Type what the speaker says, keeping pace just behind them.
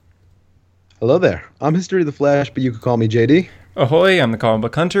Hello there. I'm History of the Flash, but you could call me JD. Ahoy, I'm the comic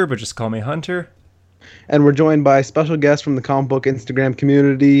book hunter, but just call me Hunter. And we're joined by special guest from the comic book Instagram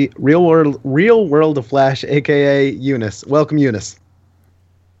community, Real World of Flash, aka Eunice. Welcome, Eunice.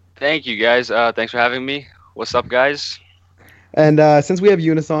 Thank you, guys. Thanks for having me. What's up, guys? And since we have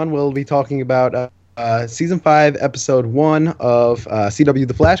Eunice on, we'll be talking about season 5, episode 1 of CW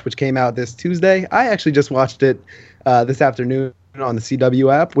The Flash, which came out this Tuesday. I actually just watched it this afternoon on the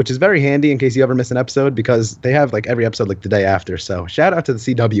CW app, which is very handy in case you ever miss an episode because they have like every episode like the day after. So shout out to the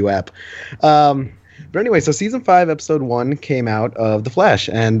CW app. But anyway, so season 5, episode 1 came out of The Flash,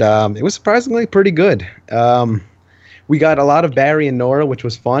 and it was surprisingly pretty good. We got a lot of Barry and Nora, which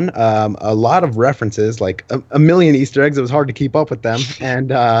was fun. A lot of references, like a million Easter eggs. It was hard to keep up with them. And,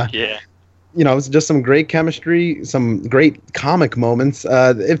 Yeah. you know, it was just some great chemistry, some great comic moments.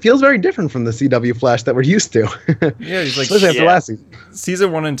 It feels very different from the CW Flash that we're used to. Yeah, he's like, Especially after last season.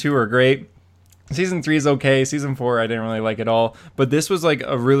 Season 1 and 2 are great. Season 3 is okay. Season 4 I didn't really like at all. But this was like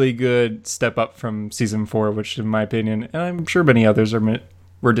a really good step up from Season 4, which in my opinion, and I'm sure many others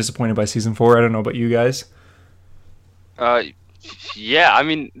were disappointed by Season 4. I don't know about you guys. Yeah. I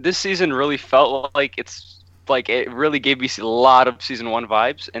mean, this season really felt like it really gave me a lot of season 1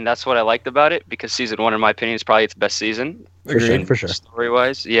 vibes, and that's what I liked about it because season 1, in my opinion, is probably its best season. For sure. Story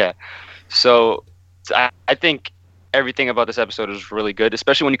wise, yeah. So I think everything about this episode is really good,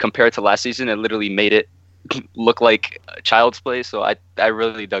 especially when you compare it to last season. It literally made it look like Child's Play. So I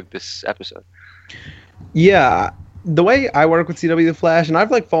really dug this episode. Yeah, the way I work with CW The Flash, and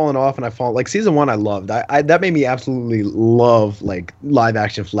I've like fallen off, and like season 1 I loved. I that made me absolutely love like live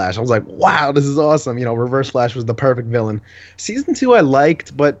action Flash. I was like, wow, this is awesome. You know, Reverse Flash was the perfect villain. Season 2 I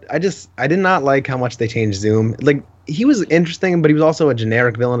liked, but I did not like how much they changed Zoom. Like he was interesting, but he was also a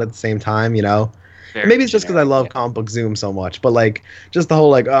generic villain at the same time, you know. Very Maybe it's just because I generic, love yeah. comic book Zoom so much, but like just the whole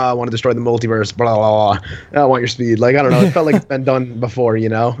like, oh, I want to destroy the multiverse, blah blah blah. I want your speed. Like I don't know, it felt like it's been done before, you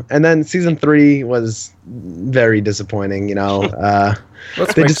know. And then season 3 was very disappointing, you know.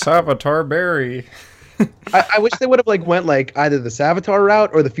 Let's They make just- Savitar Barry. I wish they would have like went like either the Savitar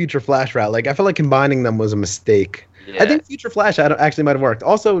route or the Future Flash route. Like I felt like combining them was a mistake. Yeah. I think Future Flash actually might have worked.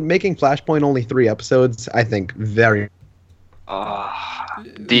 Also, making Flashpoint only 3 episodes, I think, very.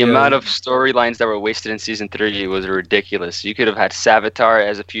 The amount of storylines that were wasted in season 3 was ridiculous. You could have had Savitar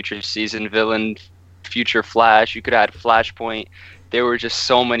as a future season villain, future Flash. You could have had Flashpoint. There were just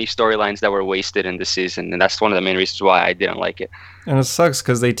so many storylines that were wasted in this season, and that's one of the main reasons why I didn't like it. And it sucks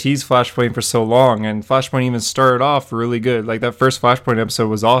because they teased Flashpoint for so long, and Flashpoint even started off really good. Like that first Flashpoint episode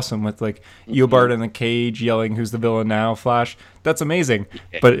was awesome with like Eobard in the cage yelling, "Who's the villain now?" Flash. That's amazing,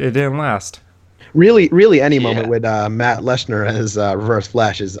 but it didn't last. Really, any moment Yeah. with Matt Leshner as Reverse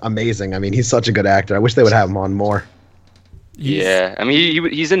Flash is amazing. I mean, he's such a good actor. I wish they would have him on more. Yeah, I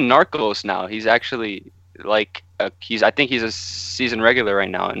mean he's in Narcos now. He's actually like I think he's a season regular right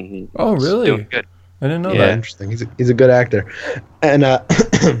now, and Oh, he's really? doing good. I didn't know Yeah, that. interesting. He's a good actor. And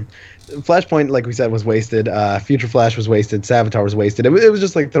Flashpoint, like we said, was wasted. Future Flash was wasted. Savitar was wasted. It was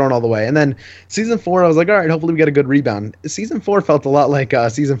just like thrown all the way. And then season 4, I was like, all right, hopefully we get a good rebound. Season 4 felt a lot like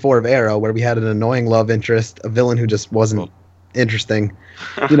season 4 of Arrow, where we had an annoying love interest, a villain who just wasn't interesting.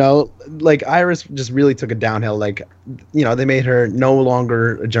 You know, like Iris just really took it downhill. Like, you know, they made her no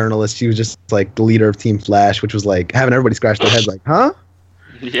longer a journalist. She was just like the leader of Team Flash, which was like having everybody scratch their heads, like, huh?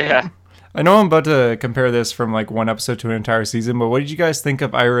 Yeah. I know I'm about to compare this from like one episode to an entire season, but what did you guys think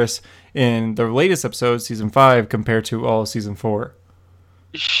of Iris in the latest episode, season 5, compared to all of season 4?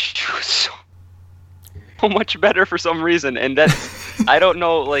 She was so much better for some reason, and that I don't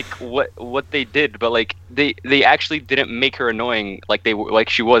know like what they did, but like they actually didn't make her annoying like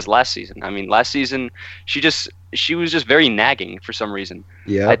she was last season. I mean, last season she was just very nagging for some reason.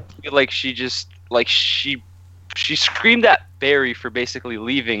 Yeah. I feel like she just like she screamed at Barry for basically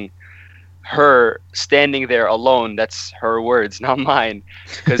leaving her standing there alone. That's her words, not mine,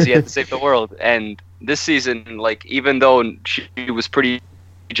 because he had to save the world. And this season, like, even though she was pretty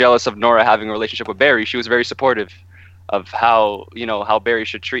jealous of Nora having a relationship with Barry, she was very supportive of how Barry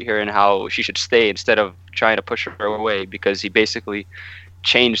should treat her and how she should stay instead of trying to push her away, because he basically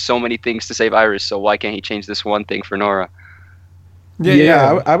changed so many things to save Iris. So why can't he change this one thing for Nora?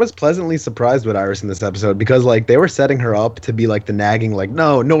 Yeah, I was pleasantly surprised with Iris in this episode because like they were setting her up to be like the nagging, like,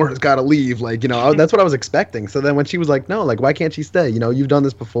 no, Nora's got to leave, like, you know, that's what I was expecting. So then when she was like, no, like, why can't she stay? You know, you've done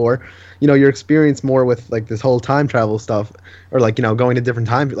this before, you know, you're experienced more with like this whole time travel stuff, or like, you know, going to different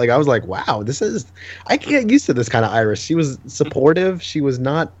time. Like I was like, wow, I can get used to this kind of Iris. She was supportive. She was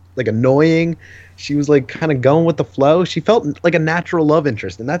not like annoying. She was like kind of going with the flow. She felt like a natural love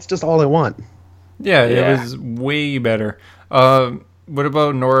interest, and that's just all I want. Yeah, Yeah. it was way better. what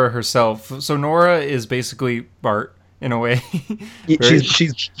about Nora herself? So Nora is basically Bart in a way.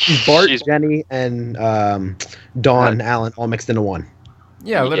 She's Bart, She's- Jenny, and Dawn Allen all mixed into one.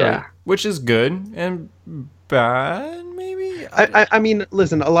 Yeah, literally. Yeah. Which is good and bad, maybe? I mean,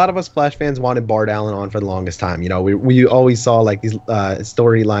 listen, a lot of us Flash fans wanted Bart Allen on for the longest time. You know, we always saw like these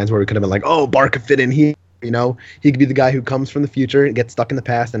storylines where we could have been like, oh, Bart could fit in here. You know, he could be the guy who comes from the future and gets stuck in the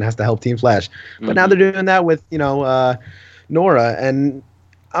past and has to help Team Flash. But now they're doing that with, Nora. And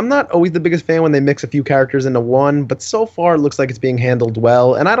I'm not always the biggest fan when they mix a few characters into one, but so far it looks like it's being handled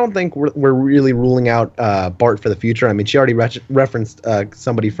well. And I don't think we're really ruling out Bart for the future. I mean, she already referenced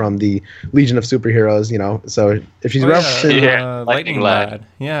somebody from the Legion of Superheroes, you know. So if she's referencing, Yeah. Lightning Lad.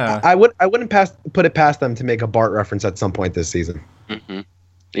 Yeah. I wouldn't put it past them to make a Bart reference at some point this season. Mm-hmm.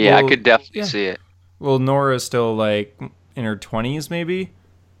 Yeah, I Well, could definitely yeah. see it. Well, Nora's still like in her 20s, maybe.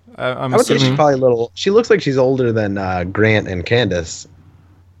 I'm I would say she's assuming. probably a little. She looks like she's older than Grant and Candace.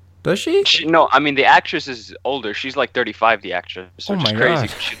 Does she? No, I mean the actress is older. She's like 35, the actress, Oh which is my crazy.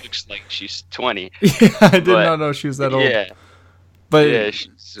 God. She looks like she's 20. Yeah, I did But- not know she was that old. Yeah, But yeah,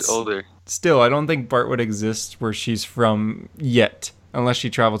 she's older. still, I don't think Bart would exist where she's from yet, unless she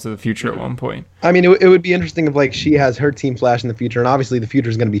traveled to the future at one point. I mean, it would be interesting if like she has her Team Flash in the future, and obviously the future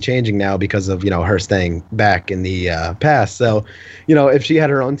is going to be changing now because of her staying back in the past. So, if she had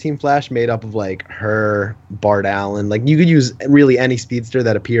her own Team Flash made up of like her, Bart Allen, like you could use really any speedster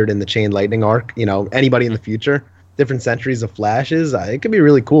that appeared in the Chain Lightning arc. Anybody in the future, different centuries of Flashes. It could be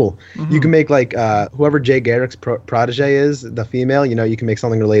really cool. You can make like whoever Jay Garrick's protege is, the female. You can make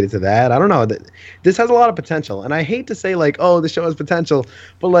something related to that. I don't know. This has a lot of potential, and I hate to say like, oh, the show has potential,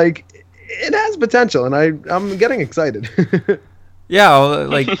 but like. It has potential, and I'm getting excited. Yeah, well,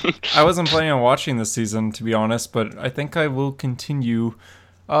 like I wasn't planning on watching this season, to be honest, but I think I will continue.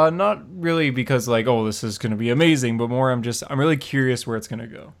 Not really because like, oh, this is gonna be amazing, but more I'm really curious where it's gonna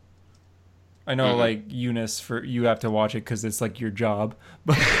go. I know, like Eunice, you have to watch it because it's like your job,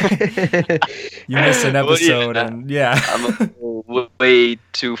 but you miss an Well, episode, yeah. and yeah. I'm way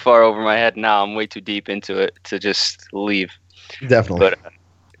too far over my head now. I'm way too deep into it to just leave. Definitely. But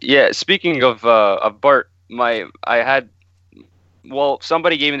yeah, speaking of Bart,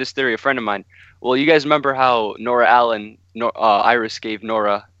 somebody gave me this theory, a friend of mine. Well, you guys remember how Nora Allen, Iris gave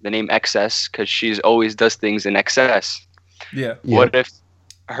Nora the name XS because she's always does things in excess. Yeah. Yeah. What if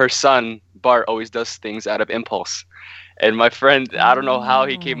her son Bart always does things out of impulse? And my friend, I don't know how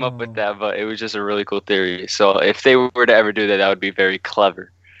he came up with that, but it was just a really cool theory. So if they were to ever do that, that would be very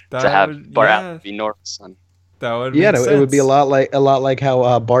clever to have Bart Allen be Nora's son. That would Yeah, make it would be a sense. lot like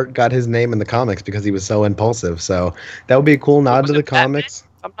how Bart got his name in the comics because he was so impulsive. So that would be a cool nod Was to the it Batman? comics.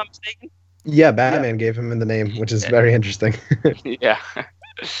 If I'm not mistaken. Yeah, Batman gave him the name, which is very interesting. Yeah.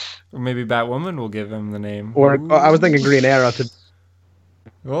 Or maybe Batwoman will give him the name. Or I was thinking Green Arrow.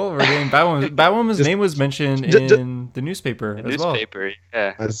 Oh, we're getting Batwoman. Batwoman's Just- name was mentioned ju- in the newspaper The as well. newspaper.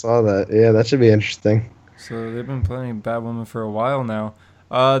 Yeah. I saw that. Yeah, that should be interesting. So they've been playing Batwoman for a while now.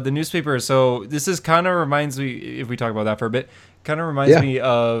 The newspaper. So this is kind of reminds me, if we talk about that for a bit, kind of reminds Yeah. me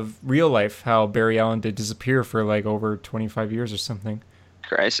of real life, how Barry Allen did disappear for like over 25 years or something.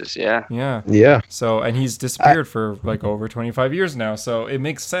 Crisis. Yeah. Yeah. Yeah. So, and he's disappeared for like over 25 years now. So it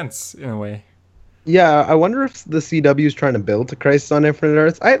makes sense in a way. Yeah, I wonder if the CW is trying to build a Crisis on Infinite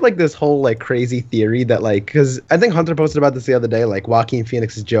Earths. I had like this whole like crazy theory that like, because I think Hunter posted about this the other day, like Joaquin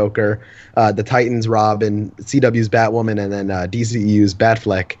Phoenix's Joker, the Titans Robin, CW's Batwoman, and then DCEU's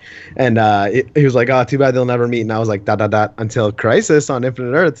Batfleck. And he was like, oh, too bad they'll never meet. And I was like, ... until Crisis on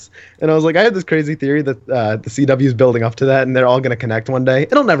Infinite Earths. And I was like, I had this crazy theory that the CW is building up to that, and they're all going to connect one day.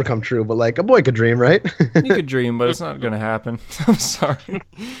 It'll never come true, but like a boy could dream, right? You could dream, but it's not going to happen. I'm sorry.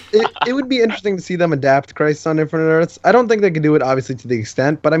 It would be interesting to see them adapt Crisis on Infinite Earths. I don't think they could do it obviously to the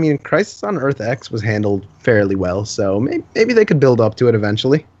extent, but I mean, Crisis on Earth X was handled fairly well, so maybe they could build up to it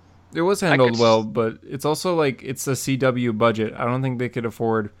eventually. It was handled well, but it's also like it's a CW budget. I don't think they could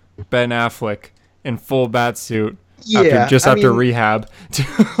afford Ben Affleck in full bat suit after rehab.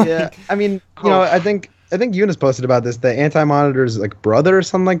 Yeah, I mean, I think Eunice posted about this. The Anti-Monitor's like brother or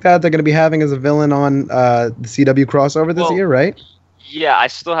something like that. They're going to be having as a villain on the CW crossover this year, right? Yeah, I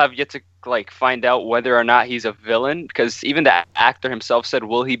still have yet to like find out whether or not he's a villain because even the actor himself said,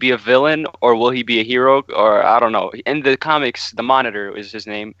 will he be a villain or will he be a hero, or I don't know. In the comics, the Monitor is his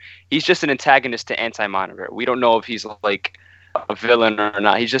name. He's just an antagonist to Anti-Monitor. We don't know if he's like a villain or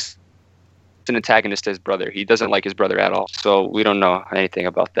not. He's just an antagonist to his brother. He doesn't like his brother at all. So we don't know anything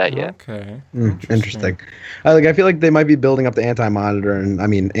about that yet. Okay. Interesting. I feel like they might be building up the Anti-Monitor, and I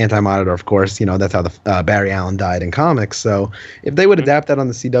mean Anti-Monitor, of course. That's how the Barry Allen died in comics. So if they would adapt that on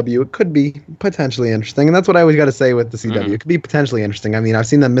the CW, it could be potentially interesting. And that's what I always got to say with the CW. It could be potentially interesting. I mean, I've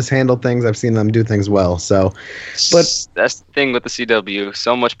seen them mishandle things. I've seen them do things well. So, but that's the thing with the CW.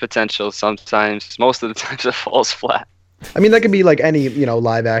 So much potential. Sometimes, most of the times, it falls flat. I mean, that could be like any,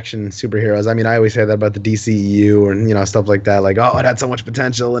 live action superheroes. I mean, I always say that about the DCEU and, stuff like that. Like, oh, it had so much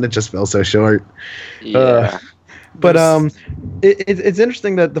potential and it just fell so short. Yeah. But it's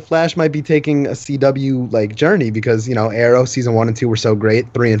interesting that the Flash might be taking a CW like journey because, Arrow season 1 and 2 were so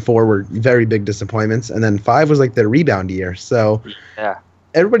great. 3 and 4 were very big disappointments. And then 5 was like their rebound year. So yeah,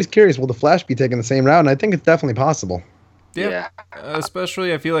 everybody's curious, will the Flash be taking the same route? And I think it's definitely possible. Yeah.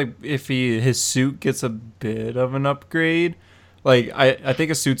 Especially I feel like if his suit gets a bit of an upgrade, like I think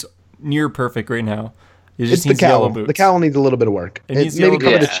his suit's near perfect right now. It just needs the cowl. yellow boots. The cowl needs a little bit of work. It needs maybe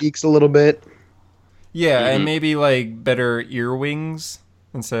cover the boots. cheeks a little bit. Yeah, and maybe like better ear wings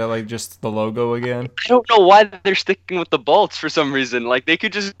instead of like just the logo again. I don't know why they're sticking with the bolts for some reason. Like they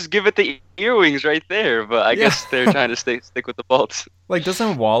could just give it the earwings right there, but I guess they're trying to stick with the bolts. Like,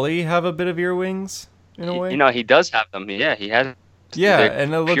 doesn't Wally have a bit of ear wings in a way? He does have them. Yeah, he has. Yeah, they're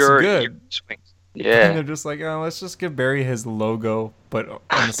and it looks pure good. ear swings. And Yeah. they're just like, oh, let's just give Barry his logo, but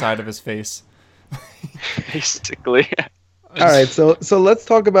on the side of his face. Basically. All right, so let's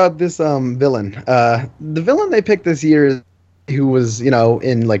talk about this villain. The villain they picked this year, who was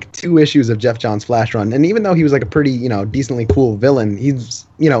in like 2 issues of Jeff Johns' Flash run, and even though he was like a pretty decently cool villain, he's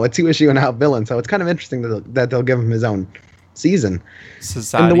a 2-issue and out villain. So it's kind of interesting that they'll give him his own season.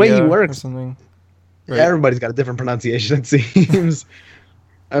 Society And the way he or works, something. Yeah, everybody's got a different pronunciation. It seems.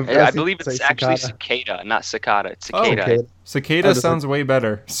 I believe it's actually cicada, not cicada. It's cicada. Okay. Cicada sounds way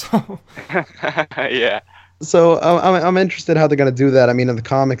better. So Yeah. So I'm interested how they're gonna do that. I mean, in the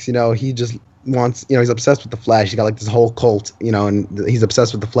comics, he just wants, he's obsessed with the Flash. He's got like this whole cult, and he's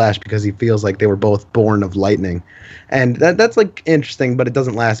obsessed with the Flash because he feels like they were both born of lightning, and that's like interesting, but it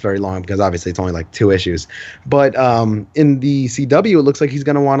doesn't last very long because obviously it's only like 2 issues. But in the CW, it looks like he's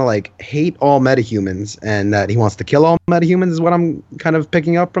gonna want to like hate all metahumans, and that he wants to kill all metahumans is what I'm kind of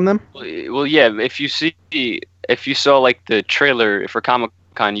picking up from them. Well, yeah. If you saw like the trailer for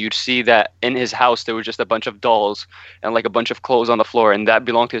Comic-Con, you'd see that in his house there was just a bunch of dolls and like a bunch of clothes on the floor, and that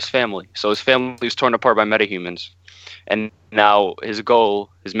belonged to his family. So his family was torn apart by metahumans, and now his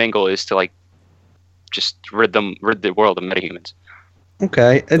main goal is to like just rid the world of metahumans.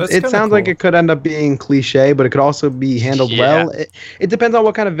 Okay, That's it kinda sounds like cool. it could end up being cliche, but it could also be handled Yeah. well. It depends on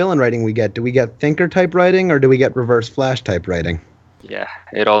what kind of villain writing we get. Do we get Thinker type writing, or do we get Reverse Flash type writing? Yeah,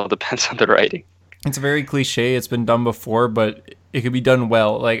 it all depends on the writing. it's very cliche. It's been done before, but it could be done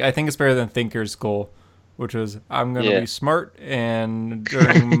well. Like, I think it's better than Thinker's goal, which was I'm gonna be smart and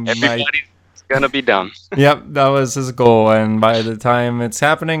during my Everybody's gonna be dumb. Yep, that was his goal, and by the time it's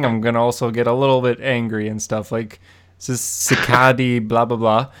happening, I'm gonna also get a little bit angry and stuff. Like, this is Cicadi, blah blah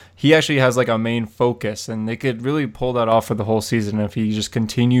blah. He actually has like a main focus, and they could really pull that off for the whole season if he just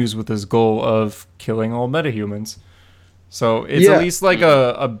continues with his goal of killing all metahumans. So it's Yeah. at least like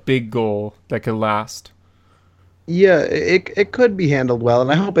a big goal that could last. Yeah, it could be handled well,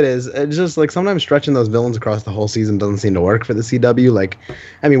 and I hope it is. It's just like sometimes stretching those villains across the whole season doesn't seem to work for the CW. Like,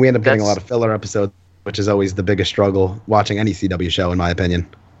 I mean, we end up getting a lot of filler episodes, which is always the biggest struggle watching any CW show, in my opinion.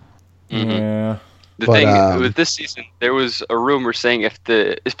 Mhm. Yeah. The But, thing with this season, there was a rumor saying if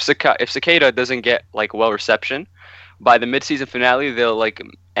Cicada doesn't get like well reception, by the mid-season finale they'll like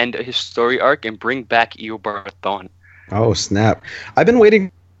end his story arc and bring back Eobard Thawne. Oh snap! I've been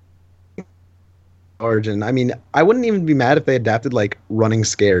waiting. Origin. I mean, I wouldn't even be mad if they adapted like Running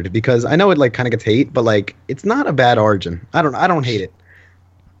Scared, because I know it like kind of gets hate, but like it's not a bad origin. I don't hate it.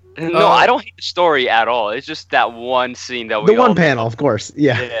 No, I don't hate the story at all. It's just that one scene that The we one all panel, of course.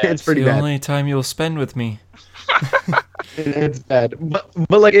 Yeah, Yeah, it's pretty the bad. only time you'll spend with me. It's bad,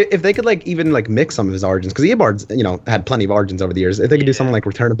 but like if they could like even like mix some of his origins, because Eobard's had plenty of origins over the years. If they could do something like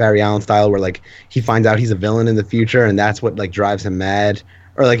Return of Barry Allen style, where like he finds out he's a villain in the future and that's what like drives him mad,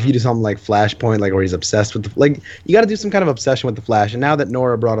 or like if you do something like Flashpoint, like where he's obsessed with you got to do some kind of obsession with the Flash. And now that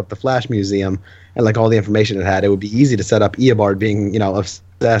Nora brought up the Flash Museum and like all the information it had, it would be easy to set up Eobard being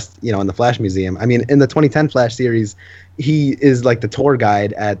obsessed in the Flash Museum. I mean, in the 2010 Flash series, he is like the tour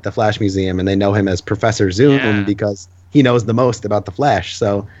guide at the Flash Museum, and they know him as Professor Zoom because he knows the most about the Flash.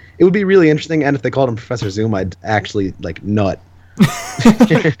 So it would be really interesting. And if they called him Professor Zoom, I'd actually like nut.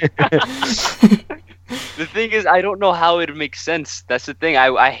 The thing is, I don't know how it makes sense. That's the thing.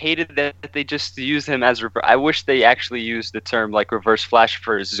 I hated that they just used him as I wish they actually used the term like Reverse Flash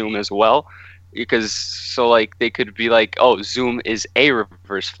for Zoom as well, because so like they could be like, oh, Zoom is a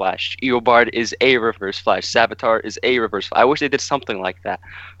Reverse Flash, Eobard is a Reverse Flash, Savitar is a Reverse Flash. I wish they did something like that,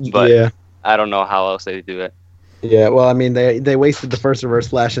 but Yeah. I don't know how else they do it. Yeah, well, I mean, they wasted the first Reverse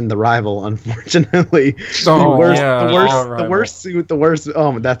Flash in the Rival, unfortunately. Oh, the worst, yeah, the worst, oh, the Rival. worst suit, the worst.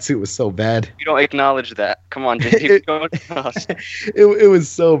 Oh, that suit was so bad. You don't acknowledge that. Come on, JP. Don't acknowledge that. It was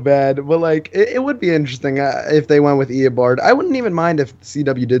so bad, but like it would be interesting if they went with Eobard. I wouldn't even mind if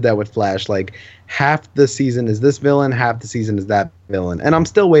CW did that with Flash. Like half the season is this villain, half the season is that villain, and I'm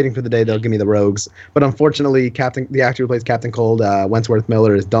still waiting for the day they'll give me the Rogues. But unfortunately, the actor who plays Captain Cold, Wentworth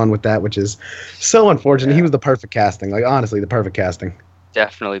Miller, is done with that, which is so unfortunate. Yeah. He was the perfect casting. Like honestly, the perfect casting.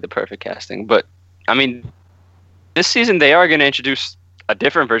 Definitely the perfect casting. But I mean, this season they are going to introduce a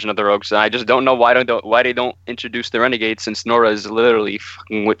different version of the Rogues, and I just don't know why they don't introduce the Renegades, since Nora is literally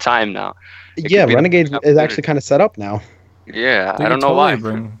fucking with time now. It Yeah, could be Renegade the- is actually kind of set up now. Yeah, They I don't could know why.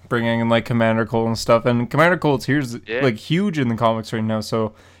 bringing in like Commander Cold and stuff, and Commander Cold's here's Yeah. like huge in the comics right now,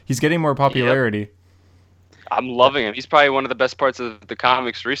 so he's getting more popularity. I'm loving him. He's probably one of the best parts of the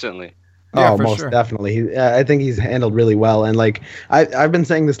comics recently. Yeah, Oh, for most sure. definitely. I think he's handled really well, and like I've been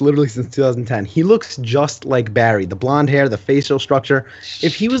saying this literally since 2010. He looks just like Barry. The blonde hair, the facial structure.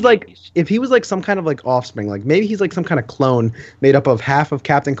 If he was like some kind of like offspring, like maybe he's like some kind of clone made up of half of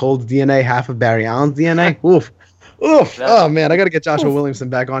Captain Cold's DNA, half of Barry Allen's DNA. Oof. Oof. Oh man, I got to get Joshua Williamson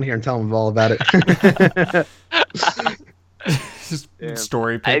back on here and tell him all about it. Just Damn.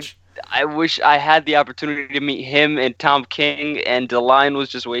 story pitch. I wish I had the opportunity to meet him and Tom King, and the line was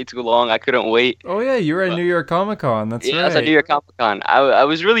just way too long. I couldn't wait. Oh yeah, you were at New York Comic Con. That's Yeah, right. I was at New York Comic Con. I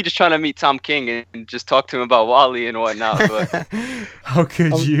was really just trying to meet Tom King and just talk to him about Wally and whatnot. But How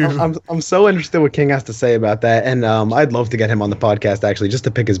could you? I'm so interested what King has to say about that, and I'd love to get him on the podcast actually, just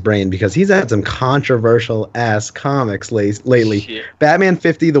to pick his brain because he's had some controversial ass comics lately. shit. Batman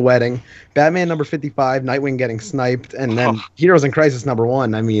 50, The Wedding, Batman number 55, Nightwing getting sniped, and then Heroes in Crisis number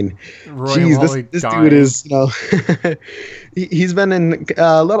 1. I mean, Roy jeez, Wally this dying. dude is, he's been in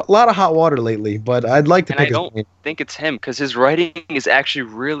a lot of hot water lately, but I'd like to And I pick his don't brain. think it's him because his writing is actually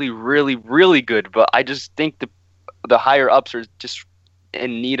really, really, really good. But I just think the higher ups are just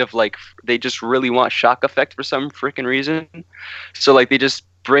in need of they just really want shock effect for some freaking reason. So like they just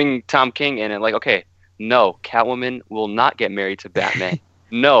bring Tom King in and like, okay, no, Catwoman will not get married to Batman.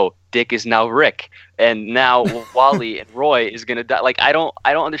 No, Dick is now Rick, and now Wally and Roy is gonna die. Like I don't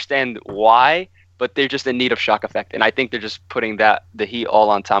understand why, but they're just in need of shock effect, and I think they're just putting the heat all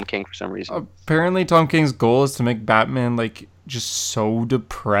on Tom King for some reason. Apparently, Tom King's goal is to make Batman like just so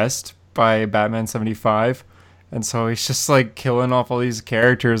depressed by Batman 75, and so he's just like killing off all these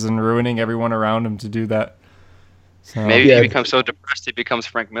characters and ruining everyone around him to do that. So, Maybe Yeah. he becomes so depressed he becomes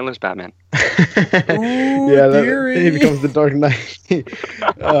Frank Miller's Batman. Yeah, dearie. he becomes the Dark Knight.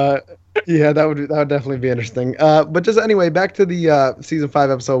 Yeah, that would definitely be interesting. But just anyway, back to the season 5,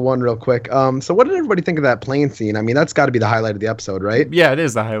 episode 1, real quick. So what did everybody think of that plane scene? I mean, that's got to be the highlight of the episode, right? Yeah, it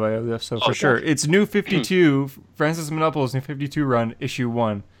is the highlight of the episode for Oh, sure. It's New 52, Francis Manopoulos' New 52 run, issue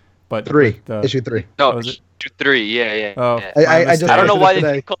 1. But Issue 3. No, Oh, is it? 3. Yeah. Oh, yeah. my I just- mistake. I don't know why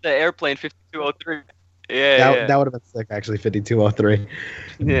today. they called the airplane 5203. Yeah, That would have been sick, actually, 5203.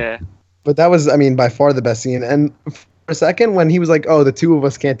 yeah. But that was, I mean, by far the best scene. And for a second, when he was like, "Oh, the two of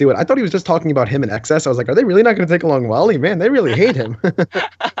us can't do it," I thought he was just talking about him in excess. I was like, "Are they really not going to take along Wally? Man, they really hate him."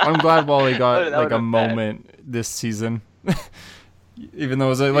 I'm glad Wally got That like would've a been bad. moment this season. Even though it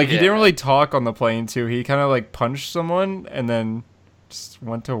was like he Yeah. didn't really talk on the plane too. He kind of like punched someone and then just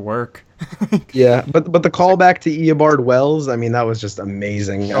went to work. Yeah, but the callback to Eobard Wells, I mean, that was just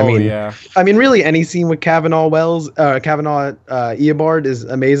amazing. Oh yeah. I mean, really, any scene with Kavanaugh Eobard is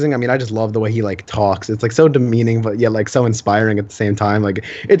amazing. I mean, I just love the way he like talks. It's like so demeaning, but yet like so inspiring at the same time. Like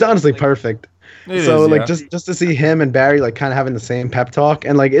it's honestly perfect. It So is, like yeah. just to see him and Barry like kind of having the same pep talk,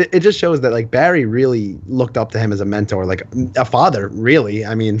 and like it just shows that like Barry really looked up to him as a mentor, like a father, really.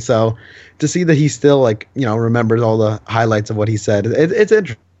 I mean, so to see that he still like remembers all the highlights of what he said, it's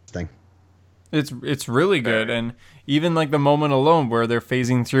interesting. It's really good, and even like the moment alone where they're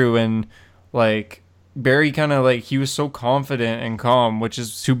phasing through and like Barry kind of like he was so confident and calm, which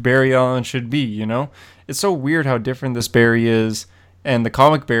is who Barry Allen should be, you know? It's so weird how different this Barry is and the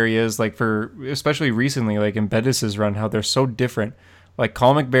comic Barry is, like for especially recently, like in Bendis' run, how they're so different. Like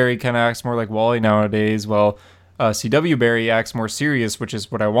comic Barry kind of acts more like Wally nowadays, while CW Barry acts more serious, which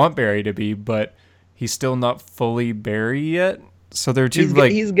is what I want Barry to be, but he's still not fully Barry yet. So they're two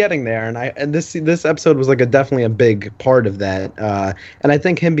he's getting there, and this episode was like definitely a big part of that. And I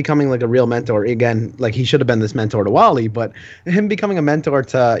think him becoming like a real mentor again, like he should have been this mentor to Wally, but him becoming a mentor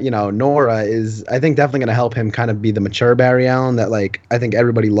to Nora is, I think, definitely going to help him kind of be the mature Barry Allen that like I think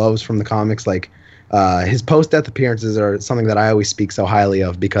everybody loves from the comics. Like his post-death appearances are something that I always speak so highly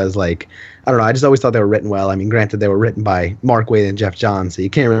of because like I don't know, I just always thought they were written well. I mean, granted they were written by Mark Waid and Jeff Johns, so you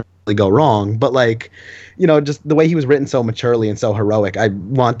can't really go wrong, but like. Just the way he was written so maturely and so heroic, I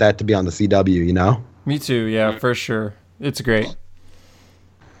want that to be on the CW, Me too, yeah, for sure. It's great.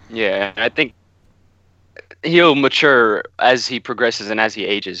 Yeah, I think he'll mature as he progresses and as he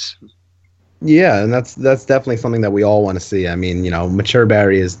ages. Yeah, and that's definitely something that we all want to see. I mean, mature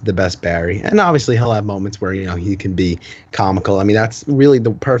Barry is the best Barry. And obviously he'll have moments where, he can be comical. I mean, that's really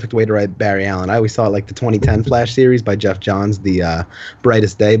the perfect way to write Barry Allen. I always thought like the 2010 Flash series by Jeff Johns, The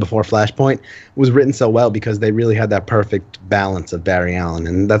Brightest Day before Flashpoint, was written so well because they really had that perfect balance of Barry Allen.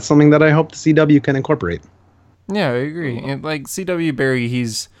 And that's something that I hope the CW can incorporate. Yeah, I agree. And like CW Barry,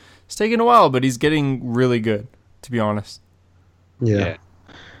 it's taking a while, but he's getting really good, to be honest. Yeah.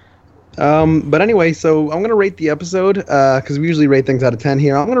 But anyway, so I'm gonna rate the episode because we usually rate things out of 10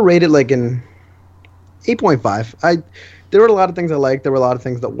 here. I'm gonna rate it like in 8.5. There were a lot of things I liked. There were a lot of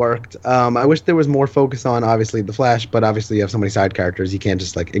things that worked. I wish there was more focus on obviously the Flash, but obviously you have so many side characters, you can't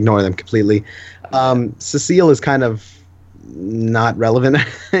just like ignore them completely. Cecile is kind of not relevant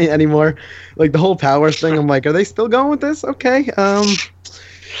anymore. Like the whole powers thing, I'm like, are they still going with this? Okay,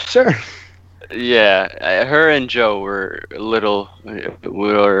 sure. Yeah, her and Joe were a little,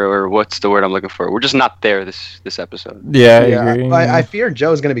 or what's the word I'm looking for? We're just not there this episode. Yeah, I agree. I fear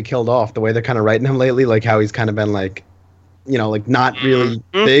Joe's going to be killed off the way they're kind of writing him lately, like how he's kind of been like, like not really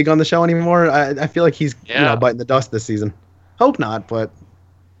big on the show anymore. I feel like he's, biting the dust this season. Hope not, but.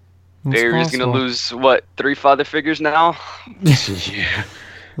 Barry's going to lose, 3 father figures now? Yeah.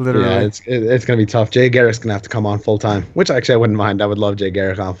 Literally. Yeah, it's going to be tough. Jay Garrick's going to have to come on full time, which actually I wouldn't mind. I would love Jay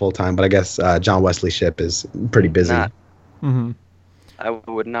Garrick on full time, but I guess John Wesley Shipp is pretty busy. Mm-hmm. I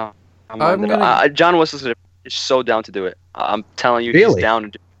would not. John Wesley Shipp is so down to do it. I'm telling you, really? He's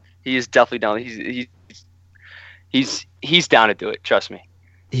down. He is definitely down. He's down to do it. Trust me.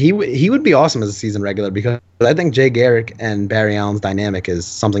 He would be awesome as a season regular because I think Jay Garrick and Barry Allen's dynamic is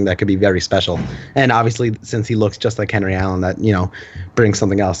something that could be very special. And obviously, since he looks just like Henry Allen, that, brings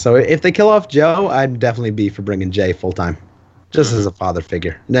something else. So if they kill off Joe, I'd definitely be for bringing Jay full time, just as a father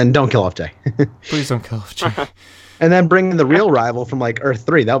figure. And then don't kill off Jay. Please don't kill off Jay. And then bring in the real rival from like Earth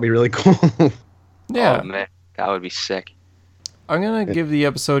 3. That would be really cool. Yeah. Oh, man. That would be sick. I'm going to give the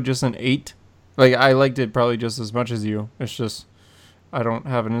episode just an 8. Like, I liked it probably just as much as you. It's just... I don't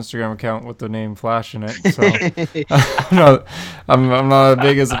have an Instagram account with the name Flash in it, so I'm not as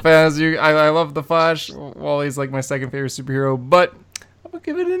big as a fan as you. I love the Flash. Wally's like my second favorite superhero, but I'm gonna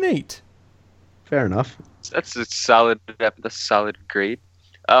give it an 8. Fair enough. That's a solid. That's a solid grade.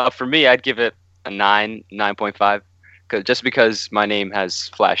 For me, I'd give it a 9.5. Just because my name has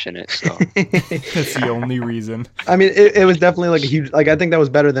Flash in it. So. That's the only reason. I mean, it was definitely like a huge, like I think that was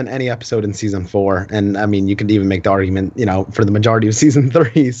better than any episode in season 4. And I mean, you could even make the argument, for the majority of season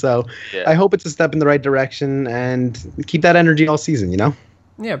 3. So yeah. I hope it's a step in the right direction and keep that energy all season,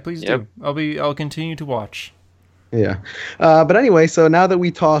 Yeah, please do. I'll continue to watch. Yeah. But anyway, so now that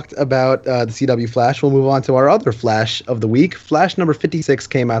we talked about the CW Flash, we'll move on to our other Flash of the week. Flash number 56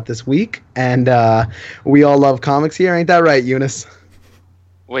 came out this week, and we all love comics here. Ain't that right, Eunice?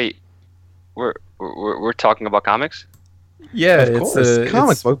 Wait, we're talking about comics? Yeah, it's a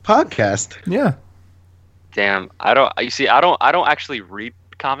comic book podcast. Yeah. Damn, I don't actually read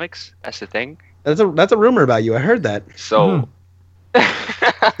comics. That's the thing. That's a rumor about you. I heard that. So.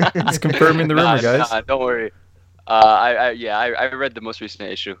 It's confirming the rumor, guys. Don't worry. I read the most recent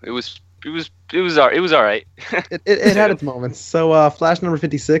issue. It was all right. it had its moments. So Flash number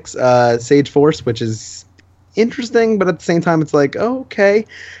 56, Sage Force, which is interesting, but at the same time it's like, okay.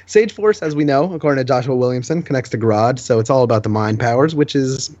 Sage Force, as we know, according to Joshua Williamson, connects to Grodd, so it's all about the mind powers, which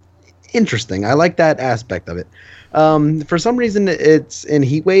is interesting. I like that aspect of it. For some reason it's in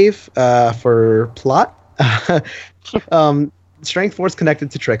Heatwave for plot. Strength Force connected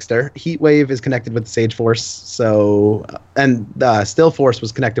to Trickster. Heatwave is connected with the Sage Force. So, and Still Force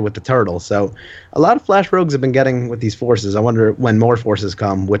was connected with the Turtle. So, a lot of Flash rogues have been getting with these forces. I wonder when more forces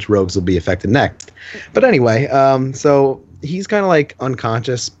come, which rogues will be affected next. But anyway, so he's kind of like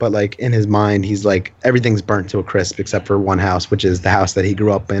unconscious, but like in his mind, he's like everything's burnt to a crisp except for one house, which is the house that he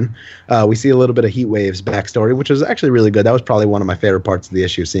grew up in. We see a little bit of Heatwave's backstory, which was actually really good. That was probably one of my favorite parts of the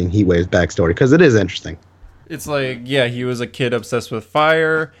issue, seeing Heatwave's backstory, because it is interesting. It's like, yeah, he was a kid obsessed with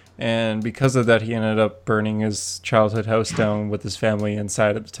fire, And because of that, he ended up burning his childhood house down with his family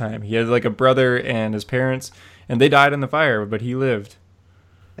inside at the time. He had like a brother and his parents, and they died in the fire, but he lived.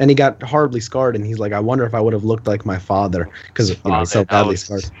 And he got horribly scarred, and he's like, I wonder if I would have looked like my father, because he's so badly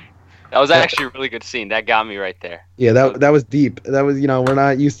scarred. That was actually a really good scene. That got me right there. Yeah, that was deep. That was, we're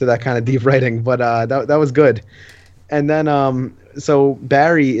not used to that kind of deep writing, but that was good. And then so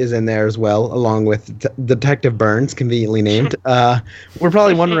Barry is in there as well, along with Detective Burns, conveniently named. We're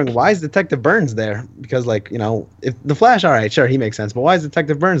probably wondering, why is Detective Burns there? Because, if the Flash, all right, sure, he makes sense, but why is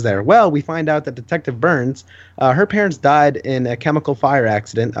Detective Burns there? Well, we find out that Detective Burns, her parents died in a chemical fire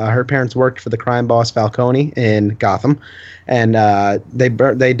accident. Her parents worked for the crime boss Falcone in Gotham, and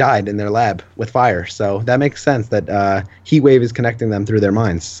they died in their lab with fire. So that makes sense that Heatwave is connecting them through their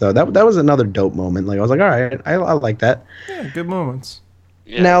minds. So that was another dope moment. I was like, all right, I like that. Yeah, good moments.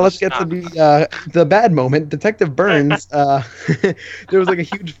 Yeah, now let's get to the bad moment. Detective Burns, there was a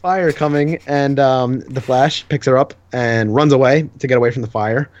huge fire coming, and the Flash picks her up and runs away to get away from the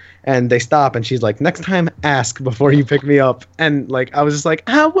fire. And they stop, and she's like, next time, ask before you pick me up. And I was just like,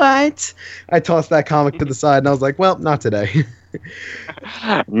 what? I tossed that comic to the side, and I was like, well, not today.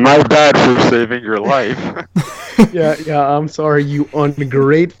 My bad for saving your life. yeah, I'm sorry, you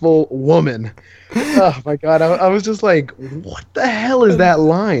ungrateful woman. Oh my god, I was just like, what the hell is that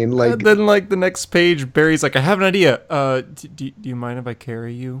line? Then the next page, Barry's like, I have an idea. Do you mind if I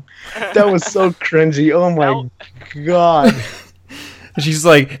carry you? That was so cringy. Oh my god. She's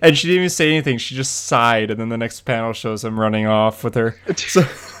like, and she didn't even say anything. She just sighed, and then the next panel shows him running off with her. So,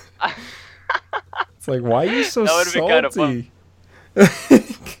 it's like, why are you so salty? That would have been kind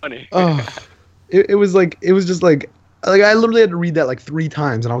of funny. Oh, it was just like I literally had to read that 3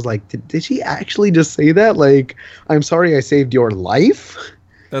 times, and I was like, did she actually just say that? I'm sorry I saved your life?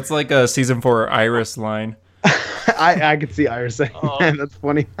 That's like a season 4 Iris line. I could see Iris saying that. That's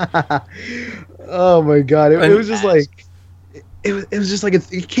funny. Oh my god, it was just it was just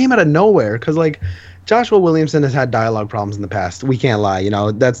it came out of nowhere, because Joshua Williamson has had dialogue problems in the past. We can't lie,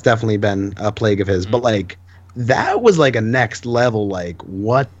 that's definitely been a plague of his. But that was a next level.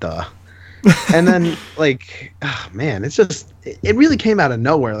 What the? And then oh, man, it's just it really came out of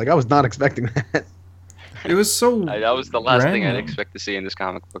nowhere. I was not expecting that. It was so. That was the last thing I'd expect to see in this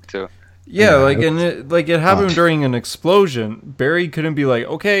comic book too. Yeah, it happened during an explosion. Barry couldn't be like,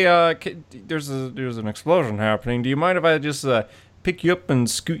 okay, there's an explosion happening. Do you mind if I just pick you up and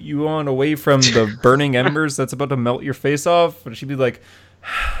scoot you on away from the burning embers that's about to melt your face off? And she'd be like,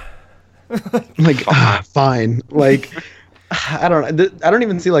 fine. I don't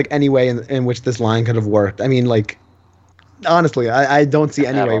even see any way in which this line could have worked. I mean, honestly, I don't see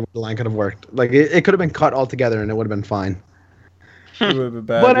any way the line could have worked. It could have been cut altogether and it would have been fine.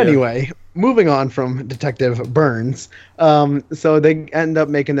 But anyway, moving on from Detective Burns, so they end up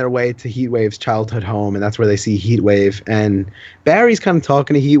making their way to Heatwave's childhood home, and that's where they see Heatwave. And Barry's kind of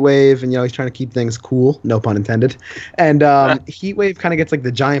talking to Heatwave, and he's trying to keep things cool, no pun intended. And Heatwave kind of gets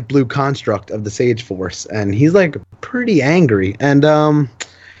the giant blue construct of the Sage Force, and he's pretty angry. And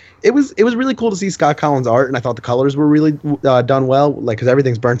it was really cool to see Scott Collins' art, and I thought the colors were really done well, because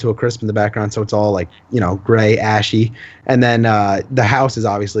everything's burnt to a crisp in the background, so it's all gray, ashy, and then the house is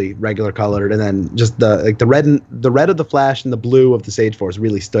obviously regular colored, and then just the red of the Flash and the blue of the Sage Force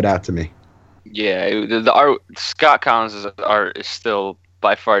really stood out to me. Yeah, the art, Scott Collins' art is still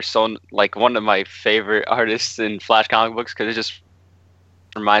by far one of my favorite artists in Flash comic books, because it just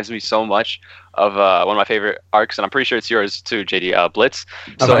reminds me so much of one of my favorite arcs, and I'm pretty sure it's yours too, JD, Blitz.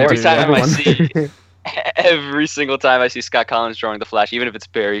 So every single time I see Scott Collins drawing the Flash, even if it's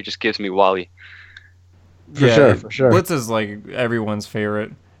Barry, it just gives me Wally. For sure. Blitz is everyone's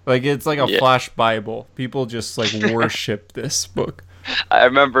favorite. It's a Flash Bible. People just worship this book. I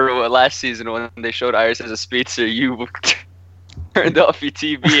remember last season when they showed Iris as a speedster, you turned off your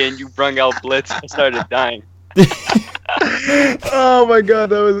TV and you brung out Blitz and started dying. Oh my god,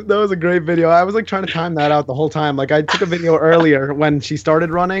 that was a great video. I was trying to time that out the whole time. I took a video earlier when she started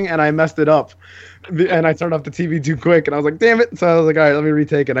running and I messed it up, and I turned off the TV too quick, and I was like, damn it. So I was like, all right, let me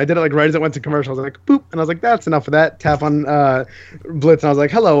retake it. I did it right as it went to commercial. I was like, boop, and I was like, that's enough of that. Tap on Blitz, and I was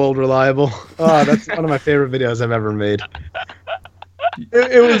like, hello, old reliable. Oh, that's one of my favorite videos I've ever made.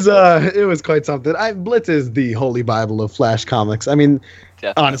 It was quite something. Blitz is the holy Bible of Flash comics. I mean,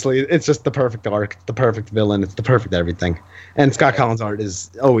 definitely. Honestly, it's just the perfect arc, the perfect villain, it's the perfect everything. And Scott Collins' art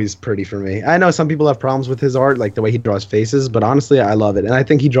is always pretty for me. I know some people have problems with his art, the way he draws faces, but honestly, I love it. And I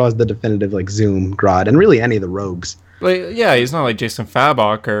think he draws the definitive Zoom, Grodd, and really any of the rogues. Yeah, he's not like Jason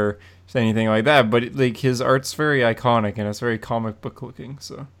Fabok or anything like that, but his art's very iconic and it's very comic book looking.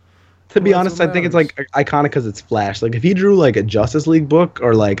 So To be honest, I think it's like iconic because it's Flash. Like if he drew like a Justice League book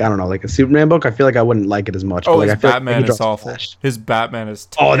or like I don't know, like a Superman book, I feel like I wouldn't like it as much. Oh, but, like, his I feel Batman like is awful. Flash. His Batman is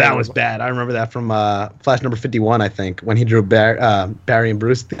Oh, that terrible. was bad. I remember that from Flash number 51, I think, when he drew Barry and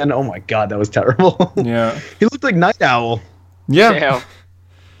Bruce. And oh my god, that was terrible. Yeah. He looked like Night Owl. Yeah. Damn.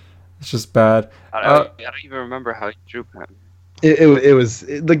 It's just bad. I don't even remember how he drew Batman. It was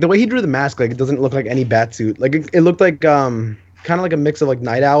like the way he drew the mask. Like it doesn't look like any bat suit. Like it looked like kind of like a mix of like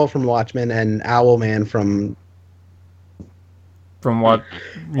Night Owl from Watchmen and Owlman from. What?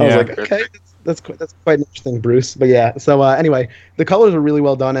 I was Yeah. like, okay, that's quite interesting, Bruce. But yeah, so anyway, the colors are really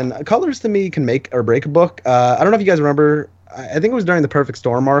well done, and colors to me can make or break a book. I don't know if you guys remember. I think it was during the Perfect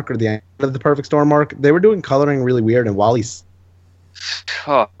Storm arc or the end of the Perfect Storm arc. They were doing coloring really weird, and Wally's.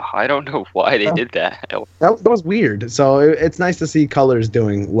 Oh, I don't know why they did that. That was weird. So it's nice to see colors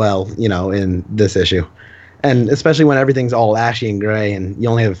doing well, in this issue. And especially when everything's all ashy and gray and you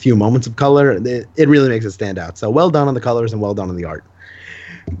only have a few moments of color, it really makes it stand out. So well done on the colors and well done on the art.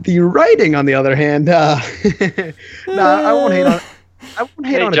 The writing, on the other hand, I won't hate on it. I won't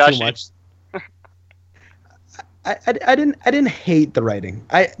hate on it too much. I didn't hate the writing.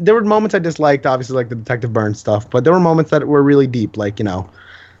 There were moments I disliked, obviously, like the Detective Burns stuff, but there were moments that were really deep, like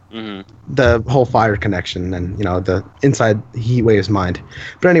the whole fire connection and the inside Heatwave's mind.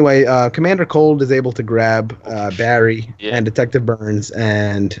 But anyway, Commander Cold is able to grab Barry and Detective Burns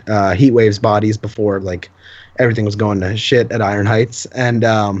and Heatwave's bodies before like everything was going to shit at Iron Heights, and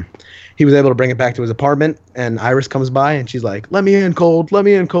he was able to bring it back to his apartment. And Iris comes by and she's like, "Let me in, Cold. Let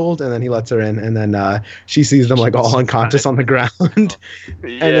me in, Cold." And then he lets her in, and then she sees them like all unconscious on the ground.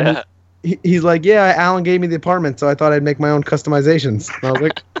 Yeah. And then he's like, "Yeah, Alan gave me the apartment, so I thought I'd make my own customizations." And I was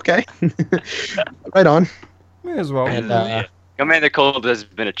like, "Okay, right on." May as well. And Commander Cold has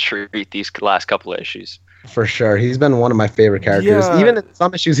been a treat these last couple of issues. for sure, he's been one of my favorite characters. Yeah. Even in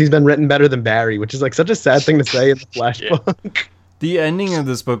some issues, he's been written better than Barry, which is like such a sad thing to say in the Flash Yeah. book. The ending of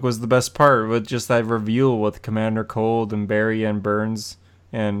this book was the best part, with just that reveal with Commander Cold and Barry and Burns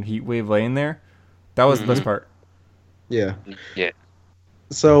and Heatwave laying there. That was the best part. Yeah. Yeah.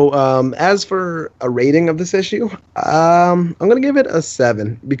 So, as for a rating of this issue, I'm gonna give it a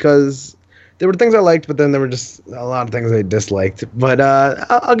 7 because there were things I liked, but then there were just a lot of things I disliked. But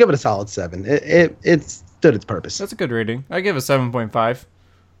I'll give it a solid 7. It stood its purpose. That's a good rating. I give it 7.5.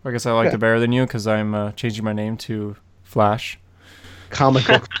 I guess I liked it better than you because I'm changing my name to Flash. Comic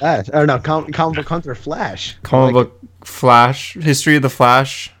book Flash, or no, comic book Hunter Flash. Comic book Flash. History of the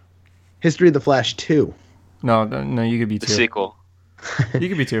Flash. History of the Flash 2. No, you could be The 2. sequel. You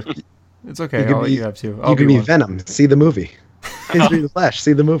could be 2. It's okay. You could I'll let be- you have 2. You I'll could be one. Venom. See the movie. History of the Flash.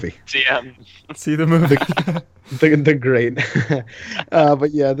 See the movie. See the movie. The great.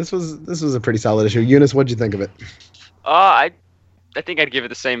 But yeah, this was a pretty solid issue. Eunice, what'd you think of it? I think I'd give it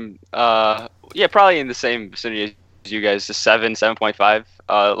the same. Probably in the same vicinity as you guys, the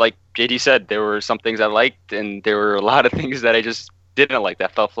 7.5. Like JD said, there were some things I liked, and there were a lot of things that I just didn't like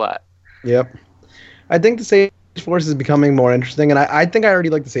that fell flat. Yep. I think the Sage Force is becoming more interesting, and I think I already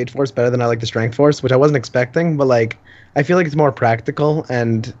like the Sage Force better than I like the Strength Force, which I wasn't expecting, but like I feel like it's more practical.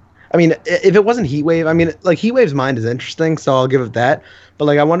 And I mean, if it wasn't Heatwave, I mean, like Heatwave's mind is interesting, so I'll give it that. But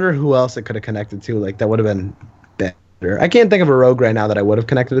like, I wonder who else it could have connected to. Like that would have been better. I can't think of a rogue right now that I would have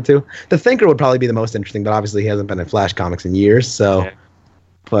connected it to. The Thinker would probably be the most interesting, but obviously he hasn't been in Flash comics in years. So, Yeah.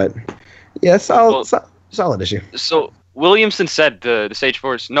 But yeah, solid issue. So Williamson said the Sage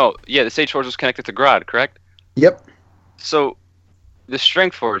Force. No, yeah, the Sage Force was connected to Grodd, correct? Yep. So the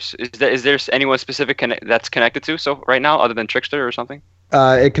Strength Force is there anyone specific that's connected to? So right now, other than Trickster or something?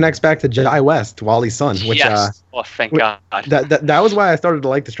 It connects back to Jai West, Wally's son, which Yes. Oh, thank God. that was why I started to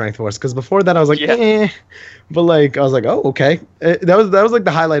like the Strength Force, because before that I was like, Yeah. but like I was like, oh, okay. That was like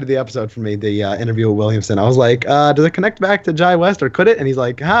the highlight of the episode for me, the interview with Williamson. I was like, does it connect back to Jai West or could it? And he's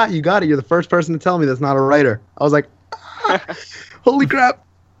like, you got it. You're the first person to tell me that's not a writer. I was like, holy crap.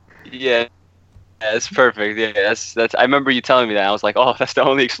 Yeah. Yeah, it's perfect. Yeah, that's. I remember you telling me that. I was like, oh, that's the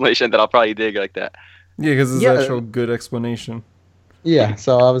only explanation that I'll probably dig like that. Yeah, because it's Yeah. actual good explanation. Yeah,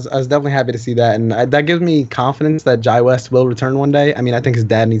 so I was definitely happy to see that, and that gives me confidence that Jai West will return one day. I mean, I think his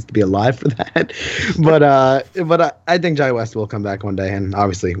dad needs to be alive for that, but I think Jai West will come back one day, and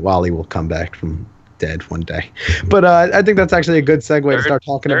obviously Wally will come back from dead one day. But I think that's actually a good segue to start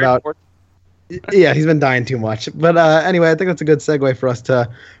talking about. Yeah, he's been dying too much. But anyway, I think that's a good segue for us to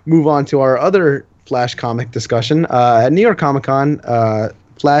move on to our other Flash comic discussion. At New York Comic Con,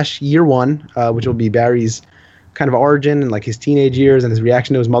 Flash Year One, which will be Barry's kind of origin and like his teenage years and his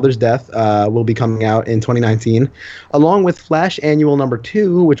reaction to his mother's death, will be coming out in 2019, along with Flash Annual number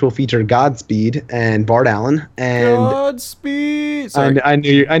 2, which will feature Godspeed and Bart Allen and Godspeed. Sorry. I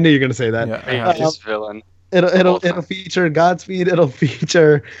knew you were gonna say that. Yeah, I Great have to. this villain. It'll Awesome. feature Godspeed. It'll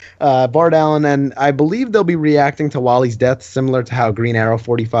feature Bart Allen, and I believe they'll be reacting to Wally's death, similar to how Green Arrow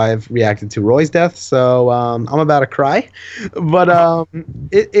 45 reacted to Roy's death. So I'm about to cry, but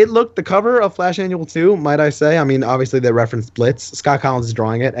it looked the cover of Flash Annual 2. Might I say? I mean, obviously they referenced Blitz. Scott Collins is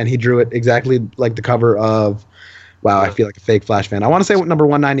drawing it, and he drew it exactly like the cover of. Wow, I feel like a fake Flash fan. I want to say number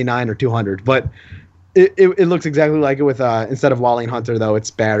 199 or 200, but. It looks exactly like it with instead of Wally and Hunter though it's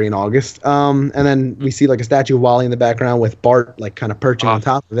Barry and August and then we see like a statue of Wally in the background with Bart like kind of perching on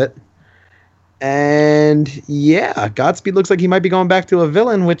top of it, and yeah, Godspeed looks like he might be going back to a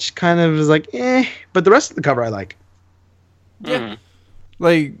villain, which kind of is like but the rest of the cover I like. Yeah.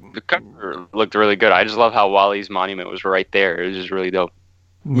 Like, The cover looked really good. I just love how Wally's monument was right there. It was just really dope.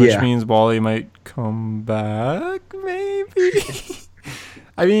 which Yeah. means Wally might come back, maybe.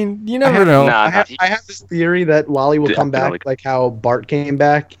 I mean, you never know. Nah, I have this theory that Wally will come Definitely. back like how Bart came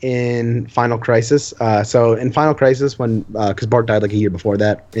back in Final Crisis. So in Final Crisis, when because Bart died like a year before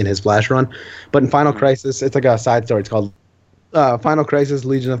that in his Flash run, but in Final Crisis, it's like a side story. It's called Final Crisis: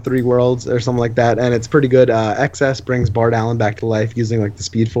 Legion of Three Worlds or something like that, and it's pretty good. XS brings Bart Allen back to life using like the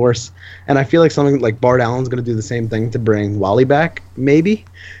Speed Force, and I feel like something like Bart Allen's gonna do the same thing to bring Wally back. Maybe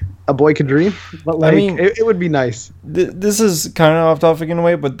a boy could dream, but like mean- it would be nice. This is kind of off topic in a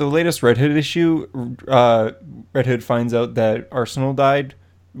way, but the latest Red Hood issue, Red Hood finds out that Arsenal died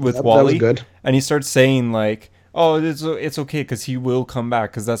with That Wally, was good. and he starts saying like, "Oh, it's okay because he will come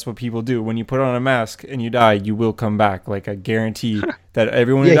back because that's what people do. When you put on a mask and you die, you will come back. Like I guarantee that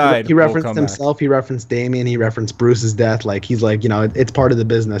everyone who Yeah, died he will referenced come himself. He referenced Damien. He referenced Bruce's death. Like he's like, it's part of the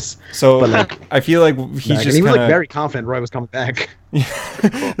business. back." So but, like, I feel like he's Back. And just he was kind like of very confident Roy was coming back.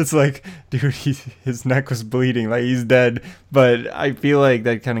 It's like, dude, his neck was bleeding, like he's dead. But I feel like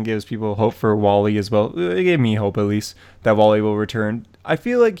that kind of gives people hope for Wally as well. It gave me hope at least that Wally will return. I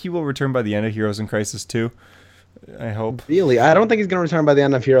feel like he will return by the end of Heroes in Crisis 2. I hope. Really, I don't think he's going to return by the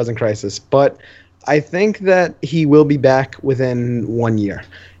end of Heroes in Crisis, but I think that he will be back within 1 year.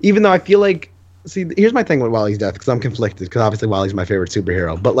 Even though I feel like, see, here's my thing with Wally's death because I'm conflicted because obviously Wally's my favorite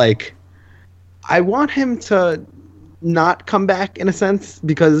superhero, but like, I want him to not come back in a sense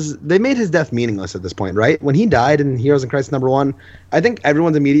because they made his death meaningless at this point, right? When he died in Heroes in Crisis #1, I think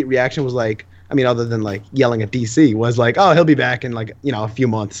everyone's immediate reaction was like, I mean, other than like yelling at DC, was like, oh, he'll be back in like, a few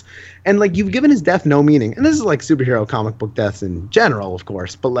months. And like, you've given his death no meaning. And this is like superhero comic book deaths in general, of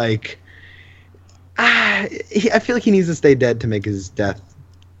course. But like, I feel like he needs to stay dead to make his death,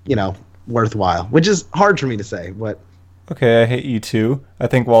 worthwhile, which is hard for me to say. But Okay, I hate you too. I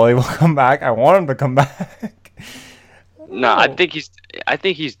think Wally will come back. I want him to come back. No, I think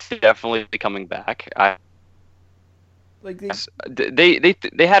he's definitely coming back. Like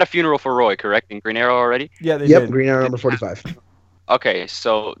They had a funeral for Roy, correct? In Green Arrow already? yeah, they yep, did. Green Arrow number 45. Okay,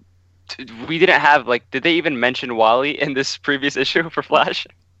 so we didn't have did they even mention Wally in this previous issue for Flash?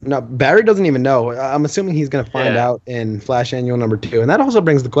 No, Barry doesn't even know. I'm assuming he's going to find Yeah. out in Flash Annual number 2. And that also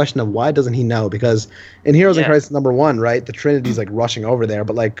brings the question of why doesn't he know? Because in Heroes in Yeah. Crisis #1, right, the Trinity's like rushing over there.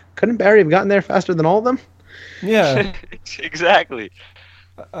 But like, couldn't Barry have gotten there faster than all of them? Yeah, Exactly.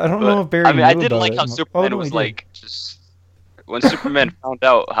 I don't But, know if Barry. I mean, I knew did about like it. how Oh, Superman no, was he did. like just when Superman found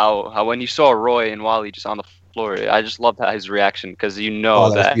out how when you saw Roy and Wally just on the floor. I just loved his reaction because Oh, that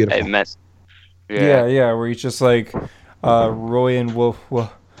was that beautiful. it meant. Yeah, where he's just like, Roy and Wolf,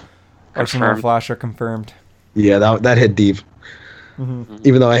 Arsenal and Confirmed. Flash are confirmed. Yeah, that hit deep. Mhm.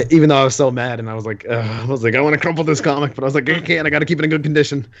 Even though I was so mad and I was like, I want to crumple this comic, but I was like, I can't. I got to keep it in good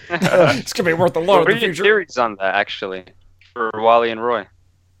condition. It's gonna be worth a lot What in are the your future. theories on that actually for Wally and Roy?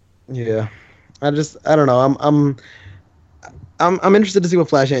 Yeah, I don't know. I'm interested to see what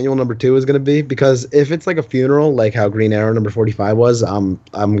Flash Annual number 2 is going to be because if it's like a funeral, like how Green Arrow number 45 was, I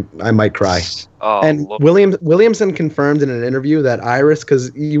might cry. Oh, And Lord. Williamson confirmed in an interview that Iris,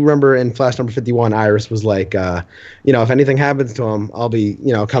 because you remember in Flash number 51, Iris was like, if anything happens to him, I'll be,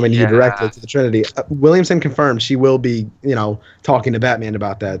 coming to you Yeah. directly to the Trinity. Williamson confirmed she will be, talking to Batman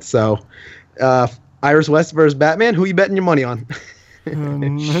about that. So, Iris West versus Batman, who you betting your money on? I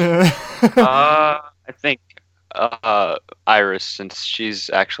think Iris, since she's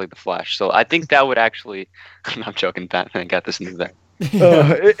actually the Flash. So I think that would actually. I'm joking. Batman got this new back.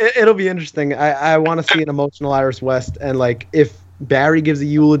 It'll be interesting. I want to see an emotional Iris West, and like if Barry gives a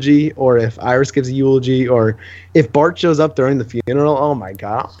eulogy, or if Iris gives a eulogy, or if Bart shows up during the funeral. Oh my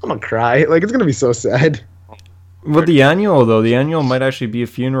god, I'm gonna cry. Like it's gonna be so sad. But the annual might actually be a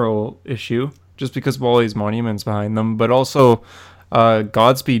funeral issue, just because Wally's monument's behind them. But also,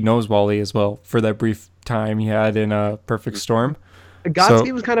 Godspeed knows Wally as well for that brief time he had in Perfect Storm.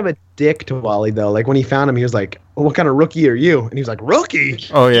 Godspeed was kind of a dick to Wally though. Like when he found him, he was like, "What kind of rookie are you?" And he was like, "Rookie."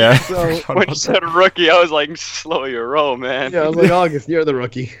 Oh yeah. So When you said rookie, I was like, slow your roll, man. yeah, I was like, "August, you're the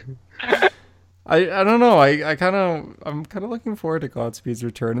rookie." I don't know. I'm kind of looking forward to Godspeed's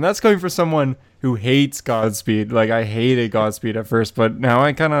return, and that's coming from someone who hates Godspeed. Like I hated Godspeed at first, but now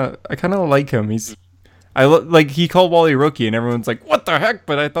I kind of like him. Like he called Wally rookie, and everyone's like, "What the heck?"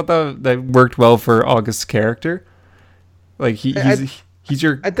 But I thought that worked well for August's character. Like he's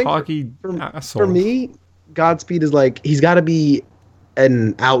your I think cocky asshole. For me, Godspeed is like he's got to be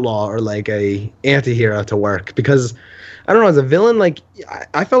an outlaw or like a anti-hero to work because I don't know, as a villain, like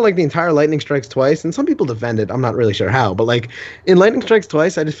I felt like the entire Lightning Strikes Twice, and some people defend it, I'm not really sure how, but like in Lightning Strikes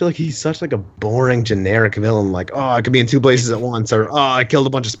Twice, I just feel like he's such like a boring generic villain, like, oh, I could be in two places at once, or oh, I killed a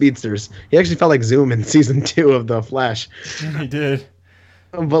bunch of speedsters. He actually felt like Zoom in season 2 of The Flash. He did.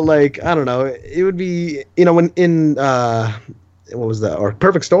 But like, I don't know, it would be, when in what was that, or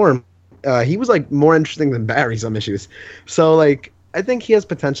Perfect Storm, he was like more interesting than Barry some issues. So like I think he has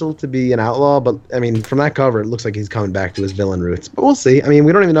potential to be an outlaw, but I mean, from that cover, it looks like he's coming back to his villain roots. But we'll see. I mean,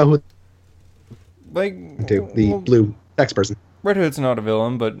 we don't even know who the blue X person. Red Hood's not a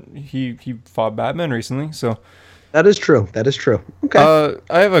villain, but he fought Batman recently, so. That is true. Okay.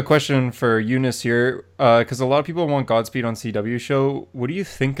 I have a question for Eunice here, because a lot of people want Godspeed on CW show. What do you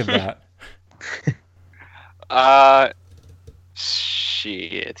think of that?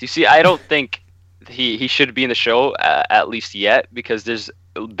 Shit. You see, I don't think he should be in the show at least yet, because there's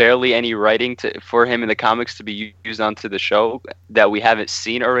barely any writing for him in the comics to be used onto the show that we haven't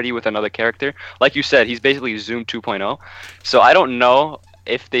seen already with another character. Like you said, he's basically Zoom 2.0. So I don't know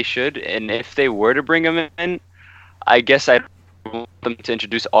if they should, and if they were to bring him in, I guess I'd want them to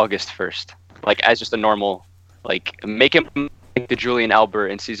introduce August first, like as just a normal, like make him like the Julian Albert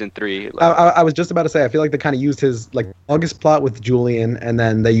in season 3. I was just about to say, I feel like they kind of used his like August plot with Julian, and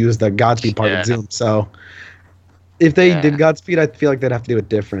then they used the Godspeed part with Zoom. So if they did Godspeed, I feel like they'd have to do it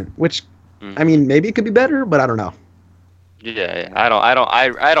different. Which, I mean, maybe it could be better, but I don't know. Yeah,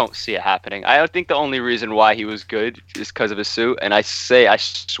 I don't see it happening. I think the only reason why he was good is because of his suit. And I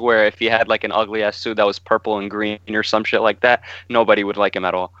swear, if he had like an ugly ass suit that was purple and green or some shit like that, nobody would like him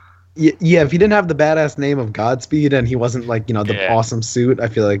at all. Yeah, if he didn't have the badass name of Godspeed and he wasn't like, the awesome suit, I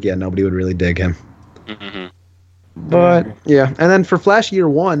feel like, nobody would really dig him. Mm-hmm. But, yeah. And then for Flash Year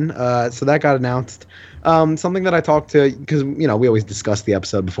 1, so that got announced. Something that I talked to, because, we always discuss the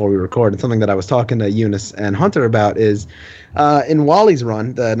episode before we record, and something that I was talking to Eunice and Hunter about is, in Wally's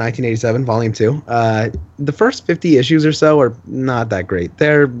run, the 1987 Volume 2, the first 50 issues or so are not that great.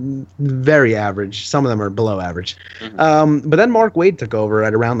 They're very average. Some of them are below average. Mm-hmm. But then Mark Waid took over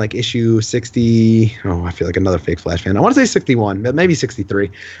at around like issue 60. Oh, I feel like another fake Flash fan. I want to say 61, but maybe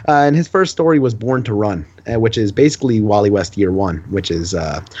 63. And his first story was Born to Run, which is basically Wally West Year 1, which is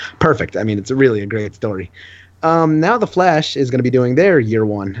perfect. I mean, it's really a great story. Now the Flash is going to be doing their Year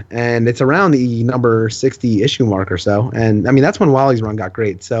 1, and it's around the number 60 issue mark or so. And I mean, that's when Wally's run got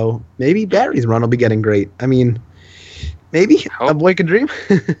great. So maybe Barry's run will be getting great. I mean, maybe a boy could dream.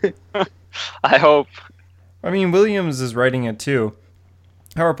 I hope. I mean, Williams is writing it too.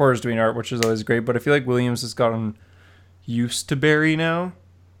 Howard Porter's doing art, which is always great, but I feel like Williams has gotten used to Barry now.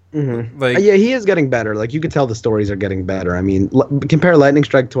 Mm-hmm. Like, yeah, he is getting better. Like, you could tell the stories are getting better. I mean, compare Lightning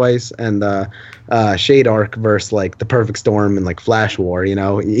Strike Twice and Shade Arc versus like the Perfect Storm and like Flash War.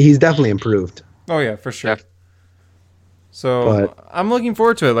 He's definitely improved. Oh yeah, for sure. So I'm looking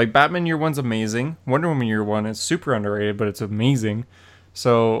forward to it. Like, Batman Year 1's amazing. Wonder Woman Year 1 is super underrated, but it's amazing.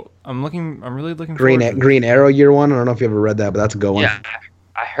 So I'm really looking forward to it. Green Arrow Year 1. I don't know if you ever read that, but that's a good one. Yeah.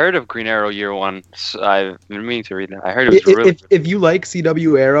 I heard of Green Arrow Year 1. So I've been meaning to read that. I heard it was really good. If you like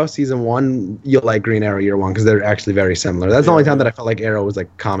CW Arrow Season 1, you'll like Green Arrow Year 1 because they're actually very similar. That's the only time that I felt like Arrow was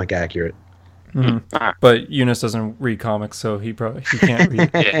like comic accurate. Mm-hmm. But Eunice doesn't read comics, so he can't read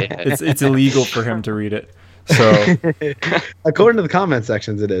it. It's illegal for him to read it. So according to the comment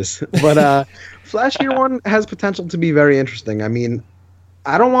sections, it is. But Flash Year 1 has potential to be very interesting. I mean,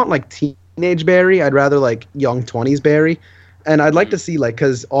 I don't want like teenage Barry. I'd rather like young 20s Barry. And I'd like to see, like,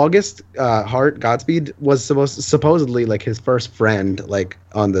 because August Hart Godspeed was supposedly like his first friend, like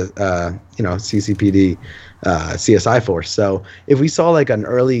on the CCPD CSI force. So if we saw like an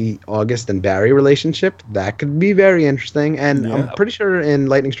early August and Barry relationship, that could be very interesting. And I'm pretty sure in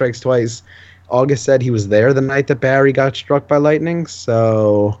Lightning Strikes Twice, August said he was there the night that Barry got struck by lightning.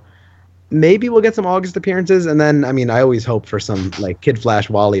 So maybe we'll get some August appearances, and then I mean, I always hope for some like Kid Flash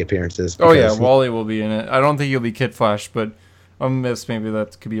Wally appearances. Oh yeah, Wally will be in it. I don't think he'll be Kid Flash, but maybe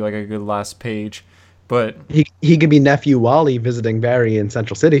that could be like a good last page. But he could be nephew Wally visiting Barry in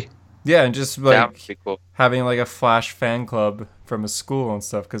Central City. Yeah, and just like be cool. Having like a Flash fan club from his school and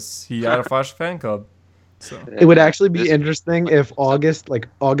stuff because he had a Flash fan club. So It would actually be interesting if August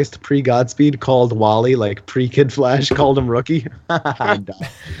pre Godspeed called Wally like pre Kid Flash called him Rookie. I'd die.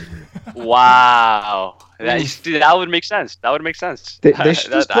 Wow. That would make sense. That would make sense. They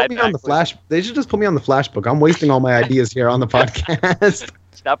should just put me on the Flash. They should just put me on the Flash book. I'm wasting all my ideas here on the podcast.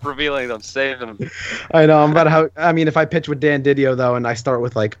 Stop revealing them. Save them. I know. I'm about how. I mean, if I pitch with Dan Didio though, and I start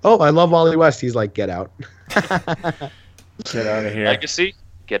with like, "Oh, I love Wally West," he's like, "Get out." get out of here. Legacy,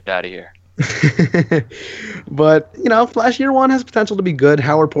 get out of here. But Flash Year One has potential to be good.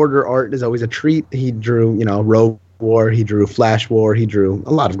 Howard Porter art is always a treat. He drew, Rogue War. He drew Flash War. He drew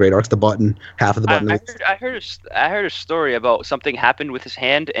a lot of great arcs. The Button, half of the Button. I heard a story about something happened with his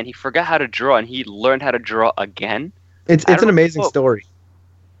hand, and he forgot how to draw, and he learned how to draw again. It's an amazing story.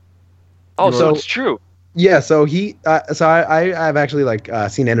 Oh, so it's true. Yeah, so I've actually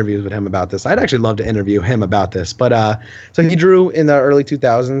seen interviews with him about this. I'd actually love to interview him about this. But so he drew in the early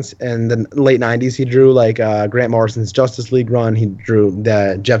 2000s and the late 90s. He drew Grant Morrison's Justice League run. He drew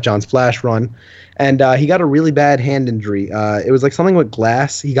the Jeff Johns Flash run, and he got a really bad hand injury. It was something with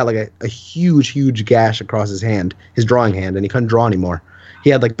glass. He got a huge gash across his hand, his drawing hand, and he couldn't draw anymore. He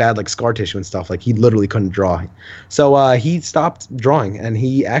had bad scar tissue and stuff. He literally couldn't draw. So he stopped drawing, and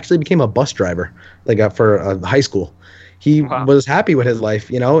he actually became a bus driver, for high school. He was happy with his life,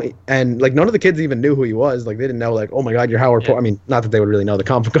 and none of the kids even knew who he was. They didn't know oh my God, you're Howard Porter. I mean, not that they would really know the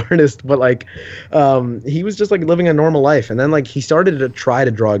comic book artist, but he was just living a normal life. And then he started to try to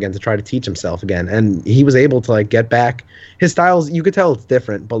draw again, to try to teach himself again, and he was able to get back his styles. You could tell it's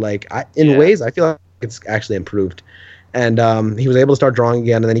different, but in ways I feel like it's actually improved. And he was able to start drawing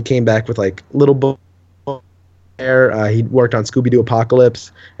again, and then he came back with Little Book. He worked on Scooby-Doo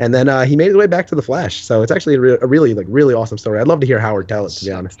Apocalypse, and then he made his way back to the Flash. So it's actually a really really awesome story. I'd love to hear Howard tell it, to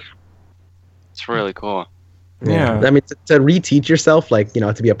be honest. It's really cool. Yeah. I mean, to reteach yourself,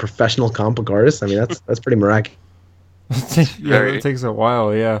 to be a professional comic book artist. I mean, that's pretty miraculous. It takes a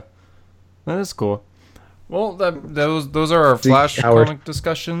while. Yeah, that is cool. Well, those are our Flash comic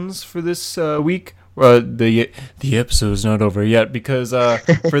discussions for this week. The episode's not over yet because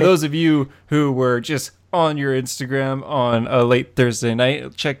for those of you who were just on your Instagram on a late Thursday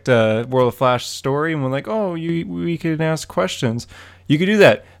night, checked World of Flash story and were oh, we can ask questions. You could do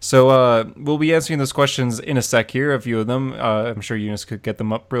that. So we'll be answering those questions in a sec here, a few of them. I'm sure Eunice could get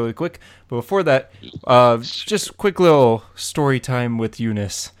them up really quick. But before that, just quick little story time with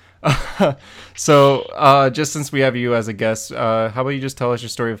Eunice. So just since we have you as a guest, how about you just tell us your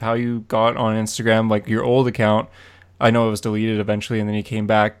story of how you got on Instagram, your old account. I know it was deleted eventually and then you came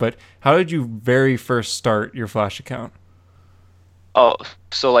back, but how did you very first start your Flash account? Oh,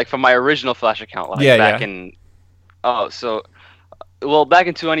 so from my original Flash account, back in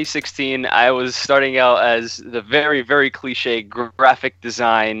 2016, I was starting out as the very, very cliche graphic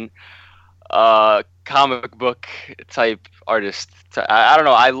design, comic book type artist. I don't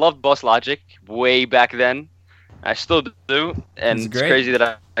know. I loved Boss Logic way back then. I still do, and it's crazy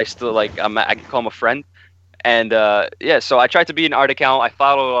that I still I can call him a friend. And so I tried to be an art account. I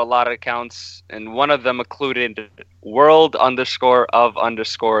follow a lot of accounts, and one of them included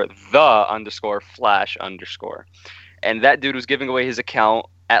world_of_the_flash_. And that dude was giving away his account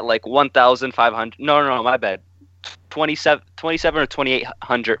at 1,500. No, my bad. 27 or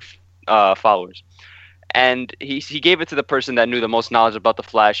 2,800 followers. And he gave it to the person that knew the most knowledge about the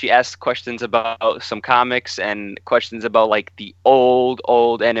Flash. He asked questions about some comics and questions about the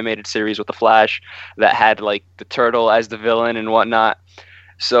old animated series with the Flash that had the Turtle as the villain and whatnot.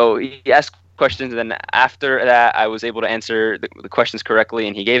 So he asked questions, and then after that, I was able to answer the questions correctly,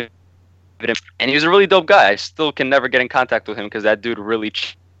 and he gave it him. And he was a really dope guy. I still can never get in contact with him because that dude really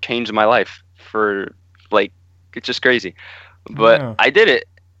changed my life for it's just crazy. But yeah. I did it,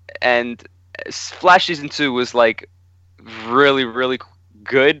 and Flash Season 2 was really, really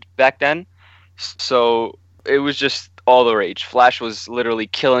good back then. So it was just all the rage. Flash was literally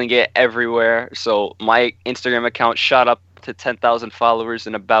killing it everywhere. So my Instagram account shot up to 10,000 followers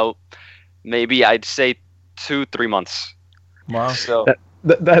in about, maybe I'd say 2-3 months. Wow. So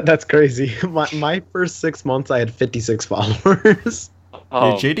that's crazy. My first 6 months, I had 56 followers.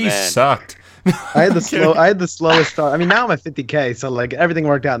 Oh, JD sucked. I had the slowest start. I mean, now I'm at 50K, so everything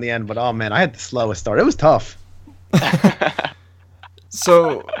worked out in the end. But oh man, I had the slowest start. It was tough.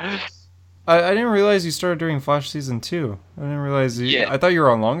 So, I didn't realize you started during Flash Season 2. I didn't realize I thought you were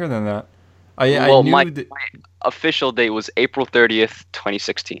on longer than that. I knew my official date was April 30th,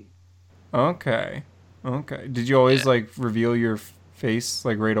 2016. Okay. Did you always reveal your face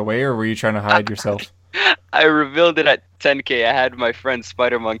right away, or were you trying to hide yourself? I revealed it at 10K. I had my friend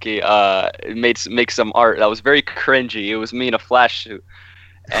Spider Monkey make some art that was very cringy. It was me in a flash suit,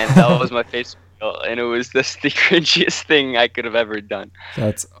 and that was my face, and it was the cringiest thing I could have ever done.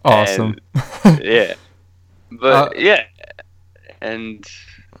 That's awesome. And, yeah, but yeah, and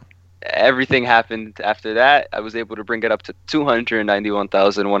everything happened after that. I was able to bring it up to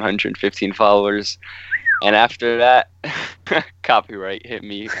 291,115 followers. And after that, copyright hit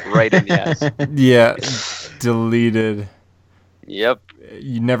me right in the ass. Yeah, deleted. Yep.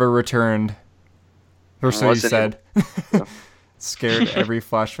 You never returned. Or so you said. No. Scared every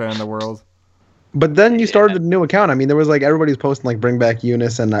Flash fan in the world. But then you started a new account. I mean, there was like everybody's posting like bring back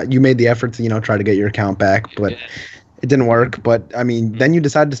Eunice, and you made the effort to try to get your account back, but it didn't work. But I mean, then you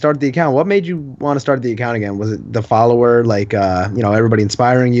decided to start the account. What made you want to start the account again? Was it the follower, like everybody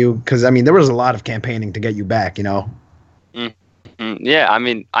inspiring you? Because I mean, there was a lot of campaigning to get you back. Yeah, I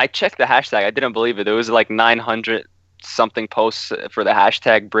mean, I checked the hashtag. I didn't believe it. There was like 900 something posts for the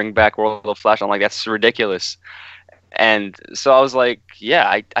hashtag bring back World of Flash. I'm like, that's ridiculous. And so I was like,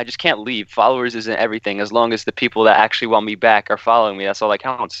 yeah, I just can't leave. Followers isn't everything. As long as the people that actually want me back are following me, that's all that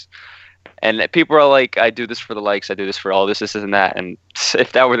counts. And people are like, I do this for the likes, I do this for all this and that. And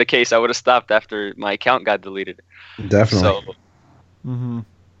if that were the case, I would have stopped after my account got deleted. Definitely. So,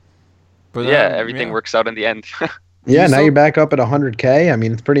 but everything works out in the end. Yeah, now you're back up at 100K. I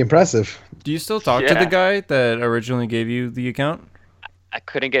mean, it's pretty impressive. Do you still talk to the guy that originally gave you the account? I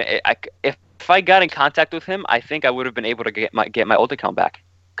couldn't get it. If I got in contact with him, I think I would have been able to get my old account back.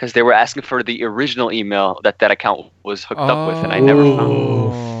 Because they were asking for the original email that account was hooked up with, and I never found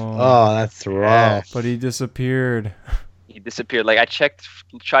it. Oh, that's rough. But he disappeared. He disappeared. Like, I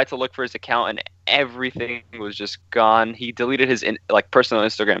tried to look for his account, and everything was just gone. He deleted his personal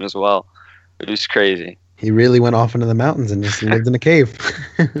Instagram as well. It was crazy. He really went off into the mountains and just lived in a cave.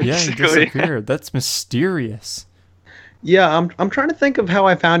 Yeah, he disappeared. That's mysterious. Yeah, I'm trying to think of how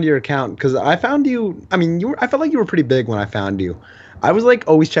I found your account, because I found you. I mean, I felt like you were pretty big when I found you. I was like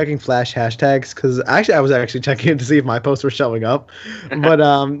always checking Flash hashtags, because I was actually checking it to see if my posts were showing up. But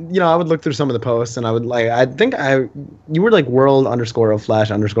I would look through some of the posts, and I would you were like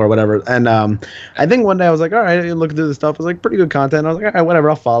world_of_Flash_ whatever. And I think one day I was like, all right, look through the stuff. It was like pretty good content. I was like, all right,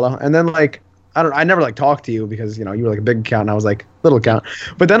 whatever, I'll follow. And then like I never like talked to you because you were like a big account and I was like little account.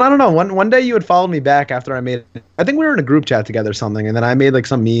 But then I don't know, one day you had followed me back after I made it. I think we were in a group chat together or something, and then I made like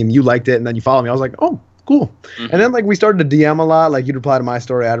some meme, you liked it, and then you followed me. I was like, oh, cool. Mm-hmm. And then like we started to DM a lot, like you'd reply to my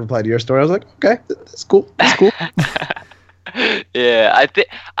story, I'd reply to your story. I was like, okay, that's cool. Yeah, I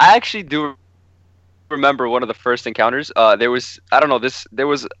actually do remember one of the first encounters. There was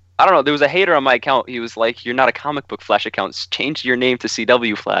a hater on my account. He was like, you're not a comic book Flash account, change your name to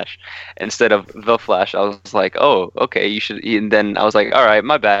CW Flash instead of The Flash. I was like, oh, okay, you should. And then I was like, all right,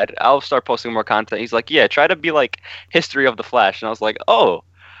 my bad, I'll start posting more content. He's like, yeah, try to be like History of the Flash. And I was like, oh,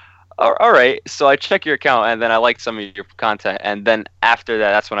 all right. So I checked your account, and then I liked some of your content, and then after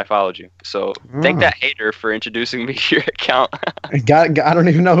that, that's when I followed you. So thank that hater for introducing me to your account. I don't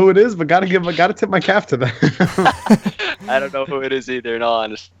even know who it is, but gotta tip my cap to them. I don't know who it is either, in all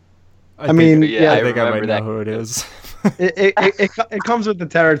honesty. I think I might know who it is. It comes with the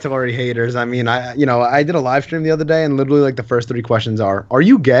territory, haters. I mean, I did a live stream the other day, and literally like the first 3 questions are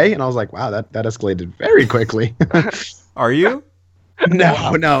you gay? And I was like, wow, that escalated very quickly. Are you?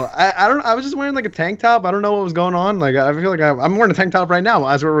 No. I don't. I was just wearing like a tank top. I don't know what was going on. Like I feel like I'm wearing a tank top right now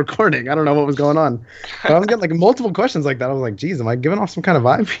as we're recording. I don't know what was going on. But I was getting like multiple questions like that. I was like, geez, am I giving off some kind of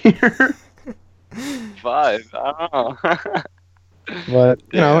vibe here? Vibe. Oh. But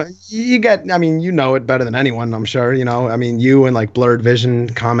you get. I mean, you know it better than anyone. I'm sure. I mean, you and like Blurred Vision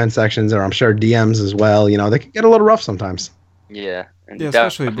comment sections, or I'm sure DMs as well. They can get a little rough sometimes. Yeah. Yeah,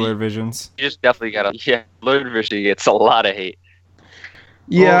 especially Blurred Visions. You just definitely gotta. Yeah, Blurred Vision gets a lot of hate.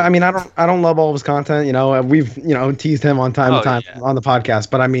 Yeah, I mean, I don't love all of his content. We've teased him on time to time on the podcast,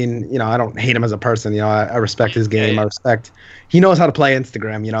 but I mean, I don't hate him as a person. I respect his game. I respect he knows how to play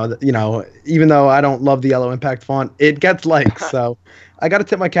Instagram. Even though I don't love the yellow impact font, it gets likes. So I got to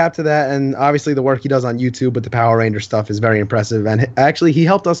tip my cap to that. And obviously, the work he does on YouTube with the Power Ranger stuff is very impressive. And actually, he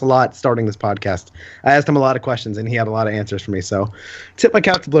helped us a lot starting this podcast. I asked him a lot of questions, and he had a lot of answers for me. So tip my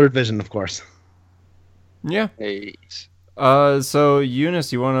cap to Blurred Vision, of course. Yeah. Hey. So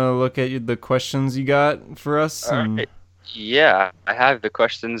Eunice, you want to look at the questions you got for us? Right. Yeah, I have the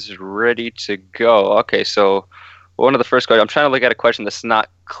questions ready to go. Okay, so one of the first questions, I'm trying to look at a question that's not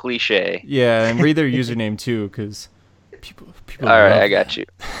cliche. Yeah, and read their username too, because people. All right, I got you.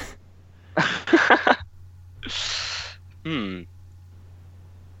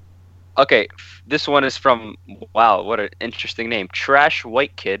 Okay, this one is from, wow, what an interesting name, Trash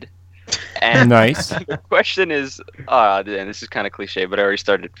White Kid. And Nice. the question is, and this is kind of cliche, but I already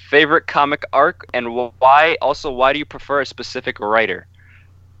started. Favorite comic arc and why? Also, why do you prefer a specific writer?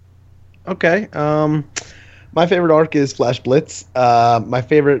 Okay. My favorite arc is Flash Blitz. My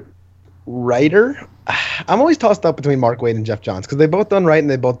favorite writer, I'm always tossed up between Mark Waid and Jeff Johns because they both done right and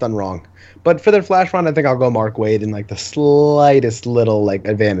they both done wrong. But for their Flash run, I think I'll go Mark Waid in like the slightest little like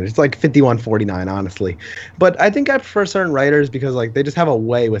advantage. It's like 51-49, honestly. But I think I prefer certain writers because like they just have a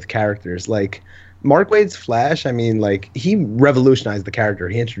way with characters. Like Mark Waid's Flash, I mean, like he revolutionized the character.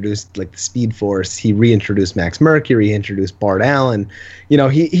 He introduced like the Speed Force. He reintroduced Max Mercury. He introduced Bart Allen. You know,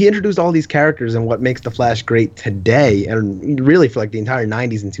 he introduced all these characters and what makes the Flash great today, and really for like the entire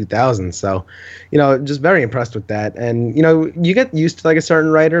 90s and 2000s. So, you know, just very impressed with that. And you know, you get used to like a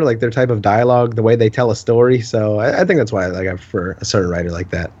certain writer, like their type of dialogue, the way they tell a story. So I think that's why I prefer a certain writer like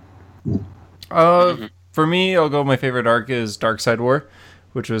that. For me, I'll go. My favorite arc is Darkseid War,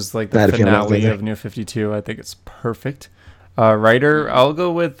 which was like the That, if you know finale what of New 52. I think it's perfect. Writer, I'll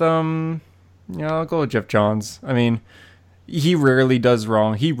go with I'll go with Jeff Johns. I mean, he rarely does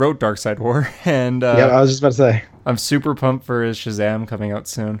wrong. He wrote Darkseid War, and Yeah, I was just about to say. I'm super pumped for his Shazam coming out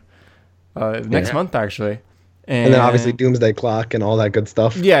soon. Next month, actually. And then obviously Doomsday Clock and all that good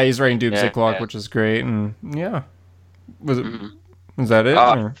stuff. Yeah, he's writing Doomsday Yeah, Clock, yeah. which is great. And yeah, was that it?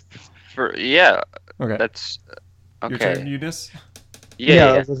 Uh, or? Okay. That's Your okay. turn, Eunice?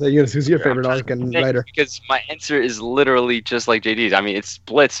 I was gonna say, Eunice, who's your favorite arc and writer? Because my answer is literally just like JD's. I mean, it's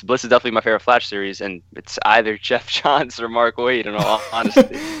Blitz. Blitz is definitely my favorite Flash series, and it's either Jeff Johns or Mark Waid, in all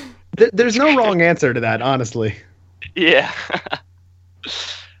honesty. There's no wrong answer to that, honestly. Yeah.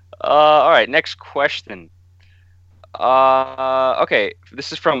 All right, next question. Okay,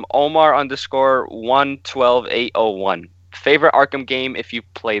 this is from Omar _ 112801. Favorite Arkham game if you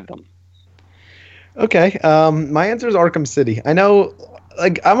played them? Okay, my answer is Arkham City. I know,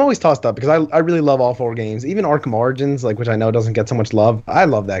 like, I'm always tossed up because I really love all four games. Even Arkham Origins, like, which I know doesn't get so much love. I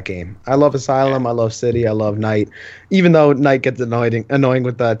love that game. I love Asylum. I love City. I love Night. Even though Night gets annoying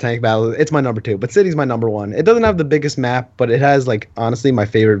with the tank battle, it's my number 2. But City's my number 1. It doesn't have the biggest map, but it has, like, honestly, my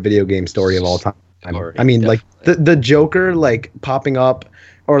favorite video game story of all time. I mean, like, the Joker, like, popping up,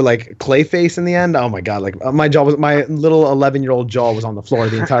 or like Clayface in the end. Oh my god! Like my little 11-year-old jaw was on the floor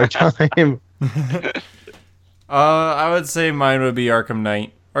the entire time. I would say mine would be Arkham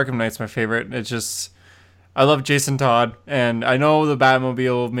Knight. Arkham Knight's my favorite. It's just, I love Jason Todd, and I know the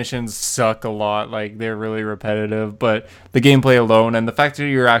Batmobile missions suck a lot. Like they're really repetitive, but the gameplay alone and the fact that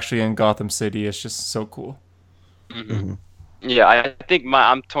you're actually in Gotham City is just so cool. Mm-hmm. Yeah, I think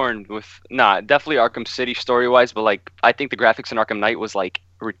I'm torn with definitely Arkham City story-wise, but like I think the graphics in Arkham Knight was like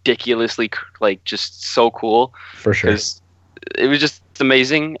ridiculously like just so cool. For sure. Because it was just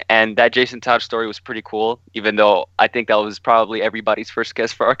amazing, and that Jason Todd story was pretty cool, even though I think that was probably everybody's first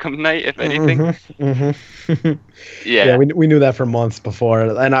guess for Arkham Knight, if anything. Yeah, we knew that for months before,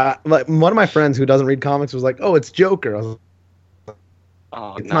 and like one of my friends who doesn't read comics was like, "Oh, it's Joker." I was like,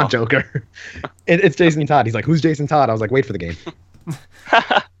 it's not Joker. It's Jason Todd. He's like, "Who's Jason Todd?" I was like, "Wait for the game."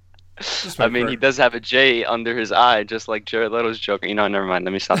 I mean, he does have a J under his eye, just like Jared Leto's Joker. You know, never mind.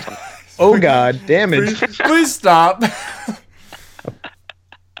 Let me stop talking. Oh God, damage! Please stop.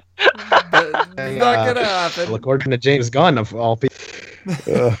 It's not gonna happen. Well, according to James Gunn, of all people.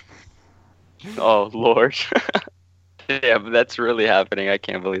 Oh Lord. Yeah, but that's really happening. I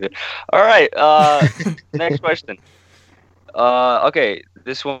can't believe it. All right. Next question. Okay,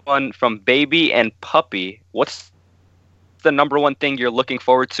 this one from Baby and Puppy. What's the number one thing you're looking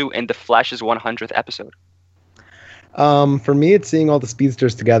forward to in the Flash's 100th episode? For me, it's seeing all the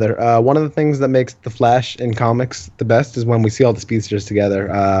speedsters together. One of the things that makes the Flash in comics the best is when we see all the speedsters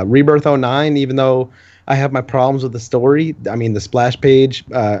together. Rebirth 09, even though I have my problems with the story, I mean, the splash page,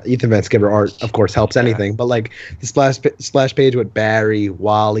 Ethan Van Sciver art, of course, helps anything. But like the splash page with Barry,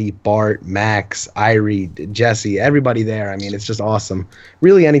 Wally, Bart, Max, Irie, Jesse, everybody there. I mean, it's just awesome.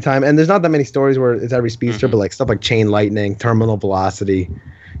 Really, anytime. And there's not that many stories where it's every speedster, but like stuff like Chain Lightning, Terminal Velocity.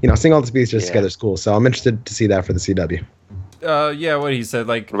 You know, seeing all the speedsters together is cool. So I'm interested to see that for the CW. Yeah, what he said,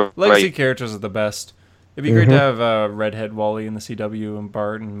 like, legacy characters are the best. It'd be great to have Redhead Wally in the CW and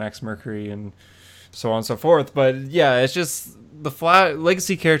Bart and Max Mercury and so on and so forth. But yeah, it's just the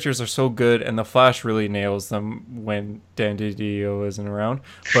legacy characters are so good, and the Flash really nails them when Dan DiDio isn't around.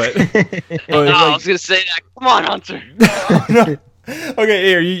 But, I was gonna say that. Come on, Hunter. No. Okay,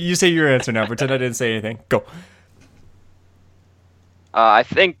 here you say your answer now. Pretend I didn't say anything. Go. I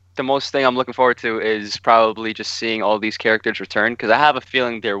think the most thing I'm looking forward to is probably just seeing all these characters return, because I have a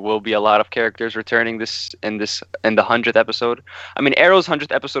feeling there will be a lot of characters returning in the 100th episode. I mean, Arrow's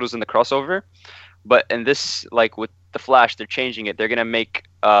 100th episode was in the crossover, but in this, like with the Flash, they're changing it. They're gonna make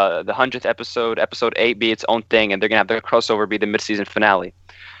the 100th episode, episode 8, be its own thing, and they're gonna have the crossover be the mid-season finale.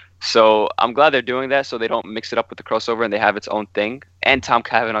 So I'm glad they're doing that, so they don't mix it up with the crossover and they have its own thing. And Tom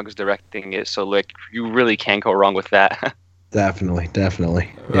Cavanaugh is directing it, so like you really can't go wrong with that. Definitely.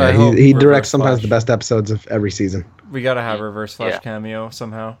 I Yeah, hope he Reverse directs sometimes Flash. the best episodes of every season. We gotta have a Reverse Flash Yeah. cameo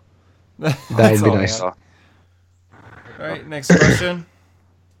somehow. That'd be all I nice. have. All right, next question.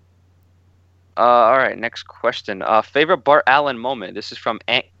 All right, next question. Favorite Bart Allen moment. This is from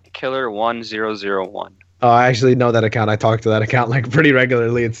AntKiller1001. Oh, I actually know that account. I talk to that account like pretty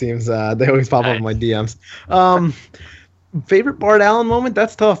regularly. It seems they always pop up in my DMs. Favorite Bart Allen moment?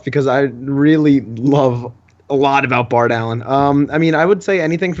 That's tough because I really love a lot about Bart Allen. I mean, I would say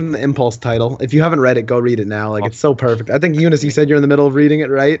anything from the Impulse title. If you haven't read it, go read it now. Like, it's so perfect. I think Eunice, you said you're in the middle of reading it,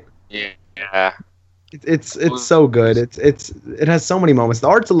 right? Yeah. It's so good. It has so many moments. The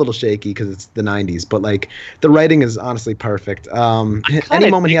art's a little shaky because it's the '90s, but like the writing is honestly perfect. Any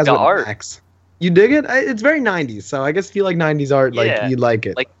moment he has the with art. Max. You dig it? It's very 90s, so I guess if you like 90s art, like Yeah. you like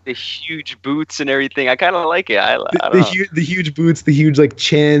it. Like the huge boots and everything. I kind of like it. I don't the, know. the huge boots, the huge like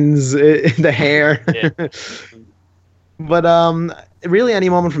chins, the hair. Yeah. But really any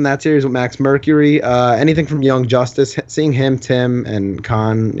moment from that series with Max Mercury, anything from Young Justice, seeing him, Tim, and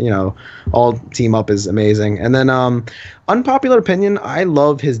Khan, all team up is amazing. And then unpopular opinion, I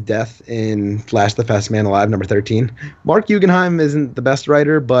love his death in Flash the Fastest Man Alive, number 13. Mark Guggenheim isn't the best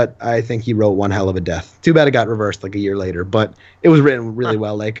writer, but I think he wrote one hell of a death. Too bad it got reversed like a year later, but it was written really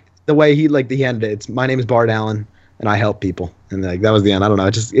well. Like the way he ended it, it's my name is Bart Allen and I help people. And like that was the end. I don't know.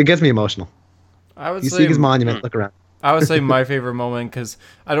 It gets me emotional. I would You say see his monument, look around. I would say my favorite moment because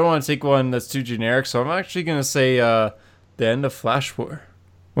I don't want to take one that's too generic, so I'm actually gonna say the end of Flash War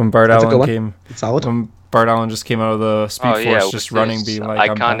when Bart That's a good Allen one. came. It's solid. When Bart Allen just came out of the Speed Force, with just running, this being like,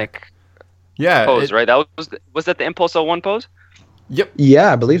 "I'm iconic back." Yeah, pose, right? That was that the Impulse 01 pose? Yep.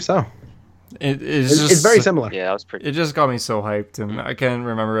 Yeah, I believe so. It's Very similar. Yeah, that was pretty. It just got me so hyped, and I can't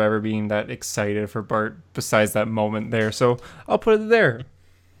remember ever being that excited for Bart besides that moment there. So I'll put it there.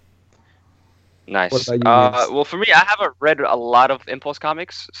 Nice. What about you, James? Well, for me, I haven't read a lot of Impulse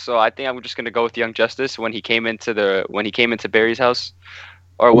comics, so I think I'm just gonna go with Young Justice when he came into Barry's house,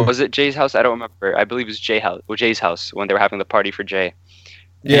 or was it Jay's house? I don't remember. I believe it was Jay's house when they were having the party for Jay.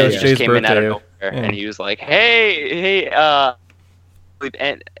 Yeah, And it was he just Jay's came in out of birthday. nowhere, Yeah. and he was like, "Hey, Aunt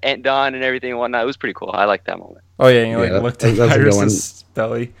Dawn and everything and whatnot." It was pretty cool. I like that moment. Oh yeah, you like Yeah, looked at that's a good one. Iris's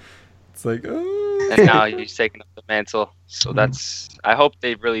belly. It's like, And now he's taking up the mantle. So I hope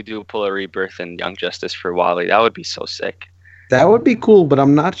they really do pull a rebirth in Young Justice for Wally. That would be so sick. That would be cool, but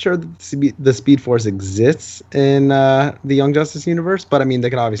I'm not sure that the Speed Force exists in the Young Justice universe. But I mean, they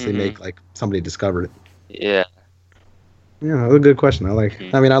could obviously make like somebody discovered it. Yeah. Yeah, that's a good question.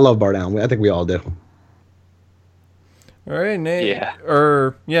 I mean, I love Bart Allen. I think we all do. all right, Nate.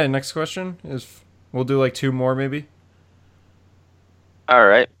 Yeah. Next question is we'll do like two more maybe. All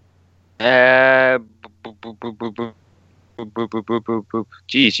right.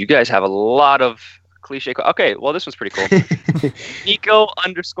 Geez, you guys have a lot of cliche. Okay, well, this one's pretty cool.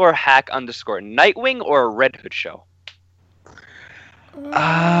 Nico_hack_Nightwing or a Red Hood show?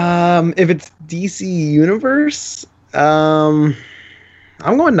 If it's DC Universe, I'm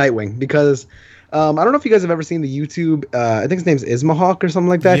going Nightwing because I don't know if you guys have ever seen the YouTube. I think his name's Ismahawk or something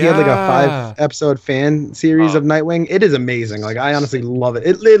like that. He had like a Yeah. 5-episode fan series of Nightwing. It is amazing. Like I honestly love it.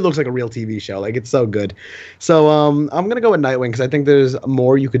 It looks like a real TV show. Like it's so good. So I'm gonna go with Nightwing because I think there's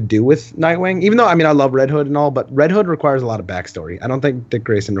more you could do with Nightwing. Even though I mean I love Red Hood and all, but Red Hood requires a lot of backstory. I don't think Dick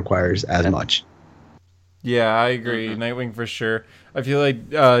Grayson requires as much. Yeah, I agree. Nightwing for sure. I feel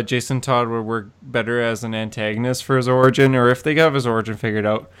like Jason Todd would work better as an antagonist for his origin, or if they have his origin figured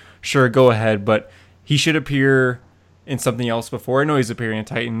out, sure, go ahead. But he should appear in something else before. I know he's appearing in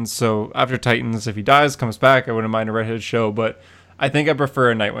Titans, so after Titans, if he dies, comes back, I wouldn't mind a Red Hood show. But I think I prefer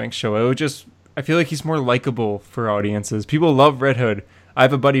a Nightwing show. I feel like he's more likable for audiences. People love Red Hood. I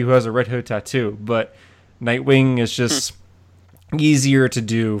have a buddy who has a Red Hood tattoo, but Nightwing is just easier to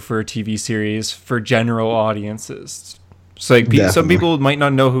do for a TV series for general audiences. So like some Definitely. people might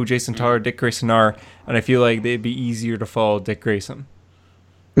not know who Jason Todd or Dick Grayson are, and I feel like they'd be easier to follow Dick Grayson.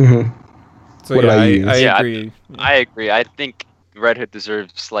 Mm-hmm. So What yeah, about you? I Yeah, agree. I agree. I think Red Hood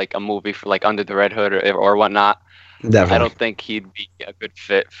deserves like a movie for like Under the Red Hood or whatnot. Definitely. I don't think he'd be a good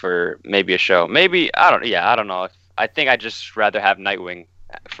fit for maybe a show. Maybe I don't know. I think I'd just rather have Nightwing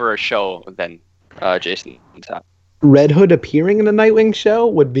for a show than Jason Todd. Red Hood appearing in a Nightwing show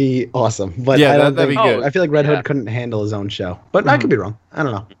would be awesome. But Yeah, I don't that'd think, be good. I feel like Red Yeah. Hood couldn't handle his own show. But I could be wrong. I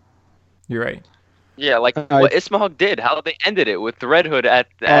don't know. You're right. Yeah, like All what right. Ismahawk did, how they ended it with the Red Hood at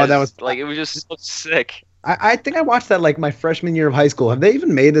Oh, that was- like it was just so sick. I think I watched that like my freshman year of high school. Have they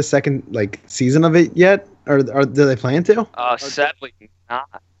even made a second like season of it yet, or do they plan to? Sadly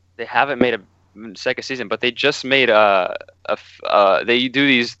not. They haven't made a second season, but they just made they do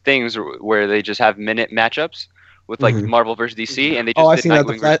these things where they just have minute matchups with like Marvel versus DC, and they just I've did seen that.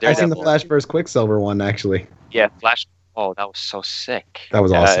 Nightwing versus I've seen the Daredevil. Flash vs. Quicksilver one actually. Yeah, Flash. Oh, that was so sick. That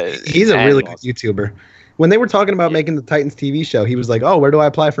was awesome. He's a really good YouTuber. When they were talking about making the Titans TV show, he was like, "Oh, where do I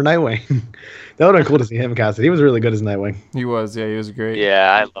apply for Nightwing?" That would have been cool to see him casted. He was really good as Nightwing. He was great.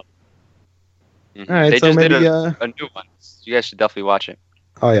 Yeah, I love it. All right, They so just maybe did a new one. You guys should definitely watch it.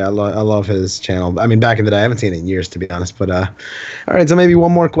 oh yeah, I love his channel. I mean, back in the day, I haven't seen it in years to be honest. But all right, so maybe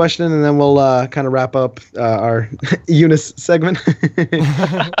one more question, and then we'll kind of wrap up our Eunice segment.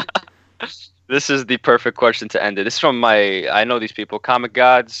 This is the perfect question to end it. This is from I know these people, Comic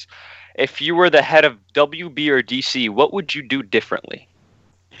Gods. If you were the head of WB or DC, what would you do differently?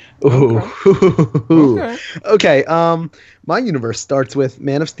 Ooh. Okay. My universe starts with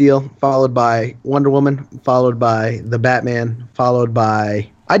Man of Steel, followed by Wonder Woman, followed by the Batman, followed by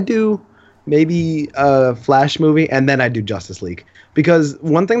I'd do maybe a Flash movie, and then I'd do Justice League. Because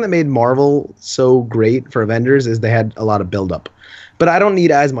one thing that made Marvel so great for Avengers is they had a lot of build-up. But I don't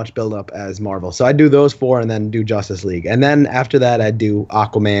need as much build-up as Marvel. So I'd do those four and then do Justice League. And then after that, I'd do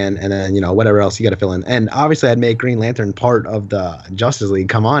Aquaman and then, whatever else you got to fill in. And obviously, I'd make Green Lantern part of the Justice League.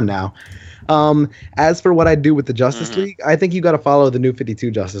 Come on now. As for what I'd do with the Justice League, I think you got to follow the New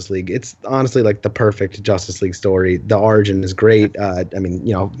 52 Justice League. It's honestly like the perfect Justice League story. The origin is great.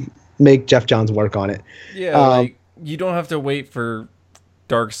 Make Jeff Johns work on it. Yeah, you don't have to wait for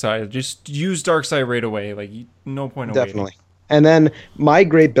Darkseid. Just use Darkseid right away. Like, no point of Definitely. waiting. And then my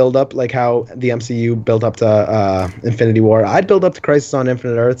great build-up, like how the MCU built up to Infinity War, I'd build up to Crisis on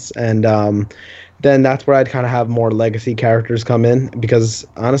Infinite Earths, and then that's where I'd kind of have more legacy characters come in, because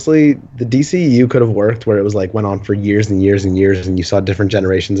honestly, the DCU could have worked where it was like went on for years and years and years, and you saw different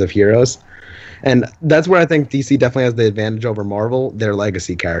generations of heroes. And that's where I think DC definitely has the advantage over Marvel, their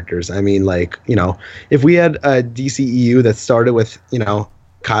legacy characters. I mean, if we had a DCEU that started with,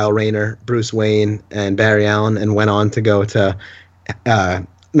 Kyle Rayner, Bruce Wayne, and Barry Allen, and went on to go to,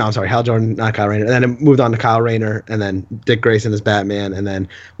 Hal Jordan, not Kyle Rayner, and then it moved on to Kyle Rayner, and then Dick Grayson as Batman, and then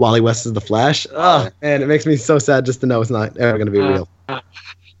Wally West as the Flash. Oh, man, it makes me so sad just to know it's not ever going to be real.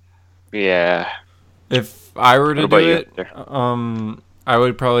 Yeah. If I were to What do about it, you? I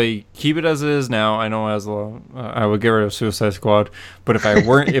would probably keep it as it is now. I know I would get rid of Suicide Squad, but if I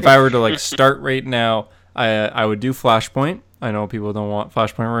were to like start right now, I would do Flashpoint. I know people don't want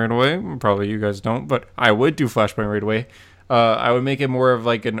Flashpoint right away. Probably you guys don't, but I would do Flashpoint right away. I would make it more of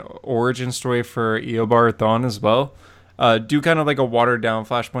like an origin story for Eobard Thawne as well. Do kind of like a watered down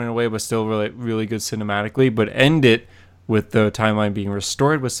Flashpoint in a way, but still really, really good cinematically, but end it with the timeline being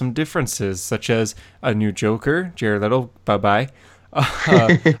restored with some differences, such as a new Joker, Jared Leto, bye-bye.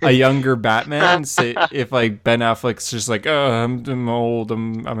 A younger Batman. Say if like Ben Affleck's just like, I'm old,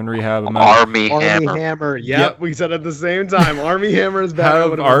 I'm in rehab. Army Army Hammer. Hammer. Yep, we said at the same time. Army Hammer is Batman. Have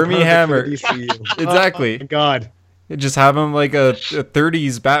would have been Army perfect Hammer. for the DCU. Exactly. Oh my God. Just have him like a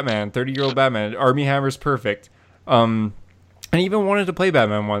 30s Batman, 30-year-old Batman. Army Hammer's perfect. And he even wanted to play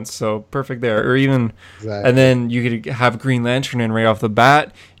Batman once, so perfect there. Or even, Exactly. and then you could have Green Lantern in right off the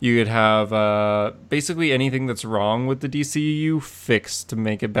bat. You could have basically anything that's wrong with the DCEU fixed to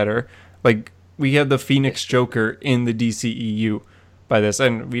make it better. Like, we had the Phoenix Joker in the DCEU by this,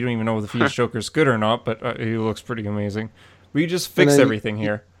 and we don't even know if the Phoenix Joker's good or not, but he looks pretty amazing. We just fixed then everything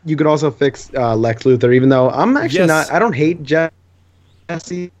here. You could also fix Lex Luthor, even though I'm actually Yes. I don't hate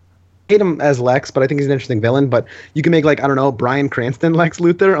Jesse. Hate him as Lex, but I think he's an interesting villain. But you can make Bryan Cranston Lex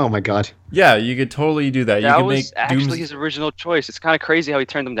Luthor. Oh my God. Yeah, you could totally do that. You That could was make actually his original choice. It's kind of crazy how he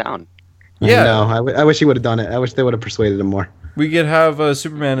turned them down. Yeah. No, I wish he would have done it. I wish they would have persuaded him more. We could have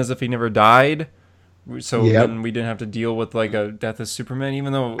Superman as if he never died. So Yep. then we didn't have to deal with like a death of Superman,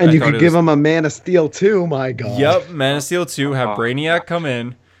 even though And I you thought could give him a Man of Steel too. My God. Yep, Man of Steel 2, have Oh. Brainiac come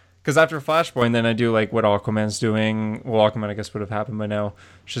in. Because after Flashpoint, then I do like what Aquaman's doing. Well, Aquaman, I guess, would have happened by now.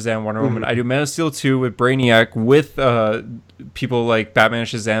 Shazam, Wonder Woman. I do Man of Steel 2 with Brainiac with people like Batman and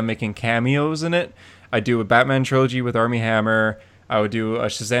Shazam making cameos in it. I do a Batman trilogy with Army Hammer. I would do a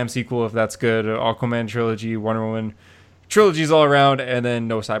Shazam sequel if that's good. An Aquaman trilogy, Wonder Woman. Trilogies all around, and then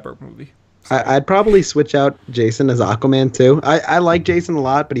no Cyborg movie. I'd probably switch out Jason as Aquaman too. I like Jason a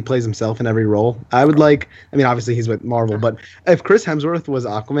lot, but he plays himself in every role. Obviously he's with Marvel, but if Chris Hemsworth was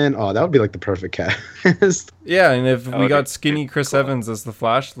Aquaman, that would be like the perfect cast. Yeah, and if we Okay. got skinny Chris Evans as the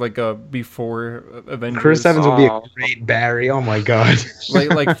Flash, like before Avengers. Chris Evans would be a Oh. great Barry. Oh my God.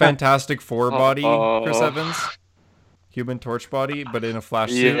 like Fantastic Four body, Oh. Chris Evans, Human Torch body, but in a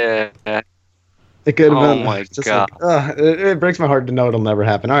Flash suit. Yeah. It could have Oh been. my just God. Like, it breaks my heart to know it'll never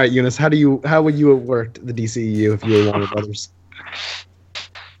happen. All right, Eunice, how would you have worked the DCEU if you were Warner Brothers?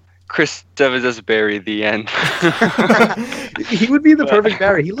 Chris Evans as Barry, the end. He would be the perfect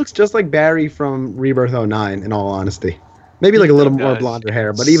Barry. He looks just like Barry from Rebirth '09, in all honesty. Maybe like a little more does. blonder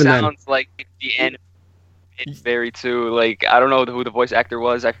hair, but even then. Sounds like the end. Barry too. Like I don't know who the voice actor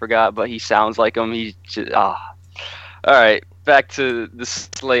was. I forgot, but he sounds like him. He's just All right, back to the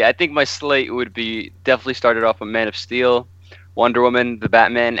slate. I think my slate would be definitely started off with Man of Steel, Wonder Woman, the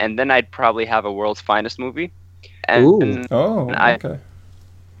Batman, and then I'd probably have a World's Finest movie. And Ooh. Oh, okay.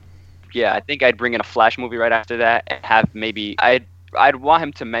 yeah, I think I'd bring in a Flash movie right after that, and have maybe I'd want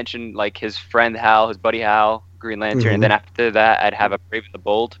him to mention like his friend Hal, his buddy Hal, Green Lantern, and then after that I'd have a Brave and the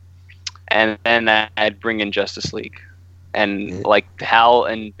Bold, and then I'd bring in Justice League, and like Hal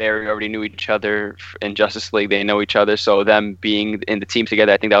and Barry already knew each other in Justice League, they know each other, so them being in the team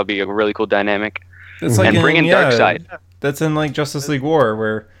together, I think that would be a really cool dynamic. It's And bring in Darkseid. That's in like Justice League War,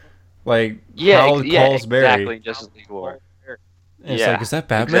 where like Yeah, Hal calls Barry. exactly, Justice League War. And it's Yeah, like, is that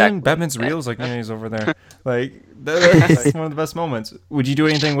Batman? exactly. Batman's real. It's like, no, he's over there. Like, that's one of the best moments. Would you do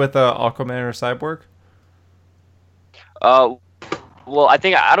anything with Aquaman or Cyborg? Well, I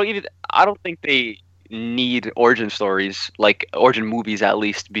don't think they need origin stories, like origin movies at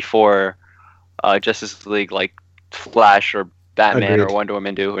least, before Justice League, like Flash or Batman Agreed. or Wonder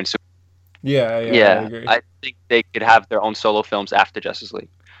Woman do. And so, Yeah, I yeah, agree. I think they could have their own solo films after Justice League,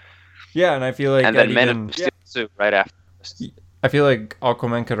 Yeah, and I feel like and then I'd Man even- of Steel too, right after. I feel like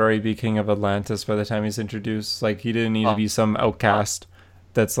Aquaman could already be king of Atlantis by the time he's introduced. Like, he didn't need to be some outcast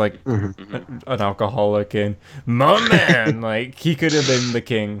that's like an alcoholic and my man. Like, he could have been the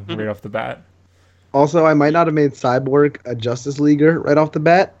king right off the bat. Also, I might not have made Cyborg a Justice Leaguer right off the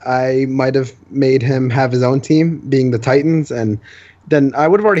bat. I might have made him have his own team, being the Titans, and then I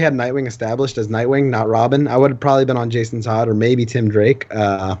would have already had Nightwing established as Nightwing, not Robin. I would have probably been on Jason Todd or maybe Tim Drake.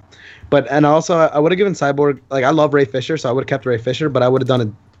 And also, I would have given Cyborg, like, I love Ray Fisher, so I would have kept Ray Fisher, but I would have done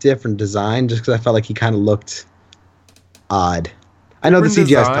a different design just because I felt like he kind of looked odd. I know the Different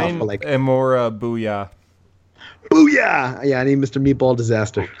CGI design stuff, but like, and more booyah. booyah! Yeah, I need Mr. Meatball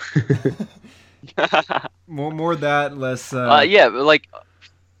Disaster. More that, less Yeah, but like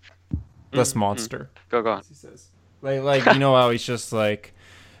less monster. go on. He says, like you know how he's just like,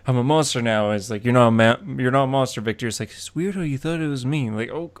 I'm a monster now. It's like, you're not a monster, Victor. It's like, it's weird how you thought it was me. Like,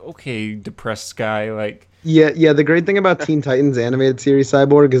 oh, okay, depressed guy. Like, Yeah. The great thing about Teen Titans animated series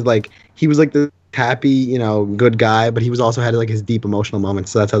Cyborg is like he was like the happy, good guy, but he was also had like his deep emotional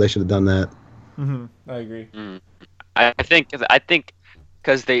moments. So that's how they should have done that. I agree. I think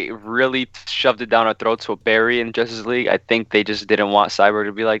because they really shoved it down our throats with Barry in Justice League, I think they just didn't want Cyborg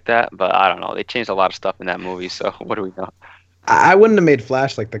to be like that. But I don't know. They changed a lot of stuff in that movie, so what do we know? I wouldn't have made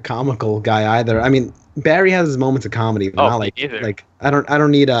Flash like the comical guy either. I mean, Barry has his moments of comedy, but not me like either. like I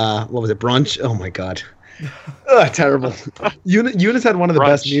don't need what was it, Brunch? Oh my god. Ugh, terrible. Eunice had one of the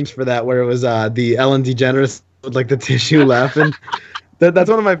best Brunch. memes for that, where it was the Ellen DeGeneres with like the tissue laughing.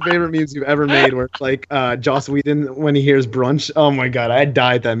 That's one of my favorite memes you've ever made, where it's like Joss Whedon when he hears brunch. Oh my god, I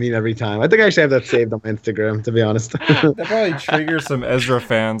die at that meme every time. I think I actually have that saved on my Instagram, to be honest. That probably triggers some Ezra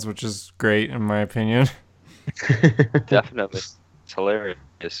fans, which is great in my opinion. Definitely, it's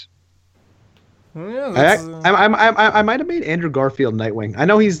hilarious. Well, yeah, that's, I might have made Andrew Garfield Nightwing. I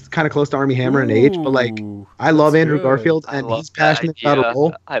know he's kind of close to Armie Hammer in age, but like Ooh, I love that's Andrew good. Garfield, I and love he's passionate that about a idea.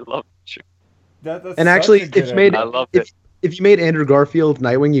 role. I love it. That's And such actually, a good it's made. I idea. love it. If you made Andrew Garfield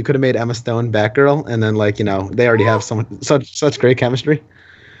Nightwing, you could have made Emma Stone Batgirl, and then like they already have such great chemistry.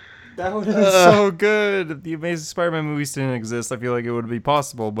 That would have been so good. If the Amazing Spider-Man movies didn't exist, I feel like it would be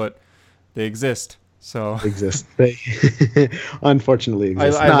possible, but they exist. So Exist. They unfortunately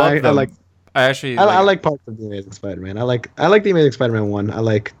exist. I love them. I like. I actually I like parts of the Amazing Spider-Man. I like the Amazing Spider-Man 1. I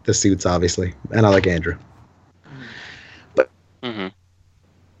like the suits, obviously, and I like Andrew. Mm-hmm.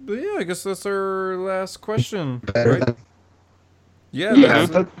 But yeah, I guess that's our last question. Better Right? than- Yeah, Yeah,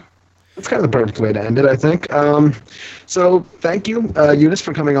 that's- that's kind of the perfect way to end it, I think. So thank you, Eunice,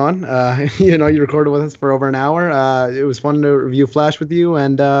 for coming on. You recorded with us for over an hour. It was fun to review Flash with you,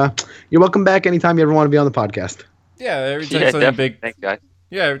 and you're welcome back anytime you ever want to be on the podcast. yeah. Every time Yeah, something definitely. big, Thanks, guys.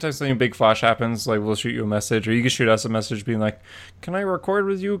 yeah, every time something big Flash happens, like we'll shoot you a message, or you can shoot us a message being like, "Can I record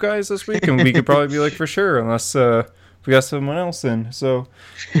with you guys this week?" And we could probably be like, "For sure," unless we got someone else in. So,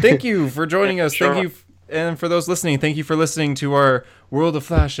 thank you for joining us. Sure. Thank you, and for those listening, thank you for listening to our World of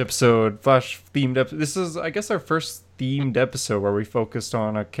Flash episode, Flash themed episode. This is, I guess, our first themed episode where we focused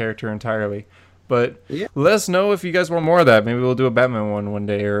on a character entirely. But Yeah. let us know if you guys want more of that. Maybe we'll do a Batman one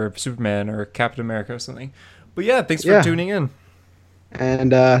day, or Superman, or Captain America, or something. But yeah, thanks for Yeah. tuning in.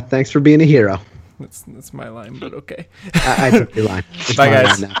 And thanks for being a hero. That's my line, but okay. I took your line. It's Bye, my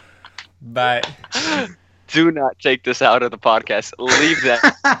guys. line now. Bye. Do not take this out of the podcast. Leave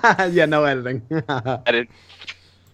that Yeah, no editing. edit.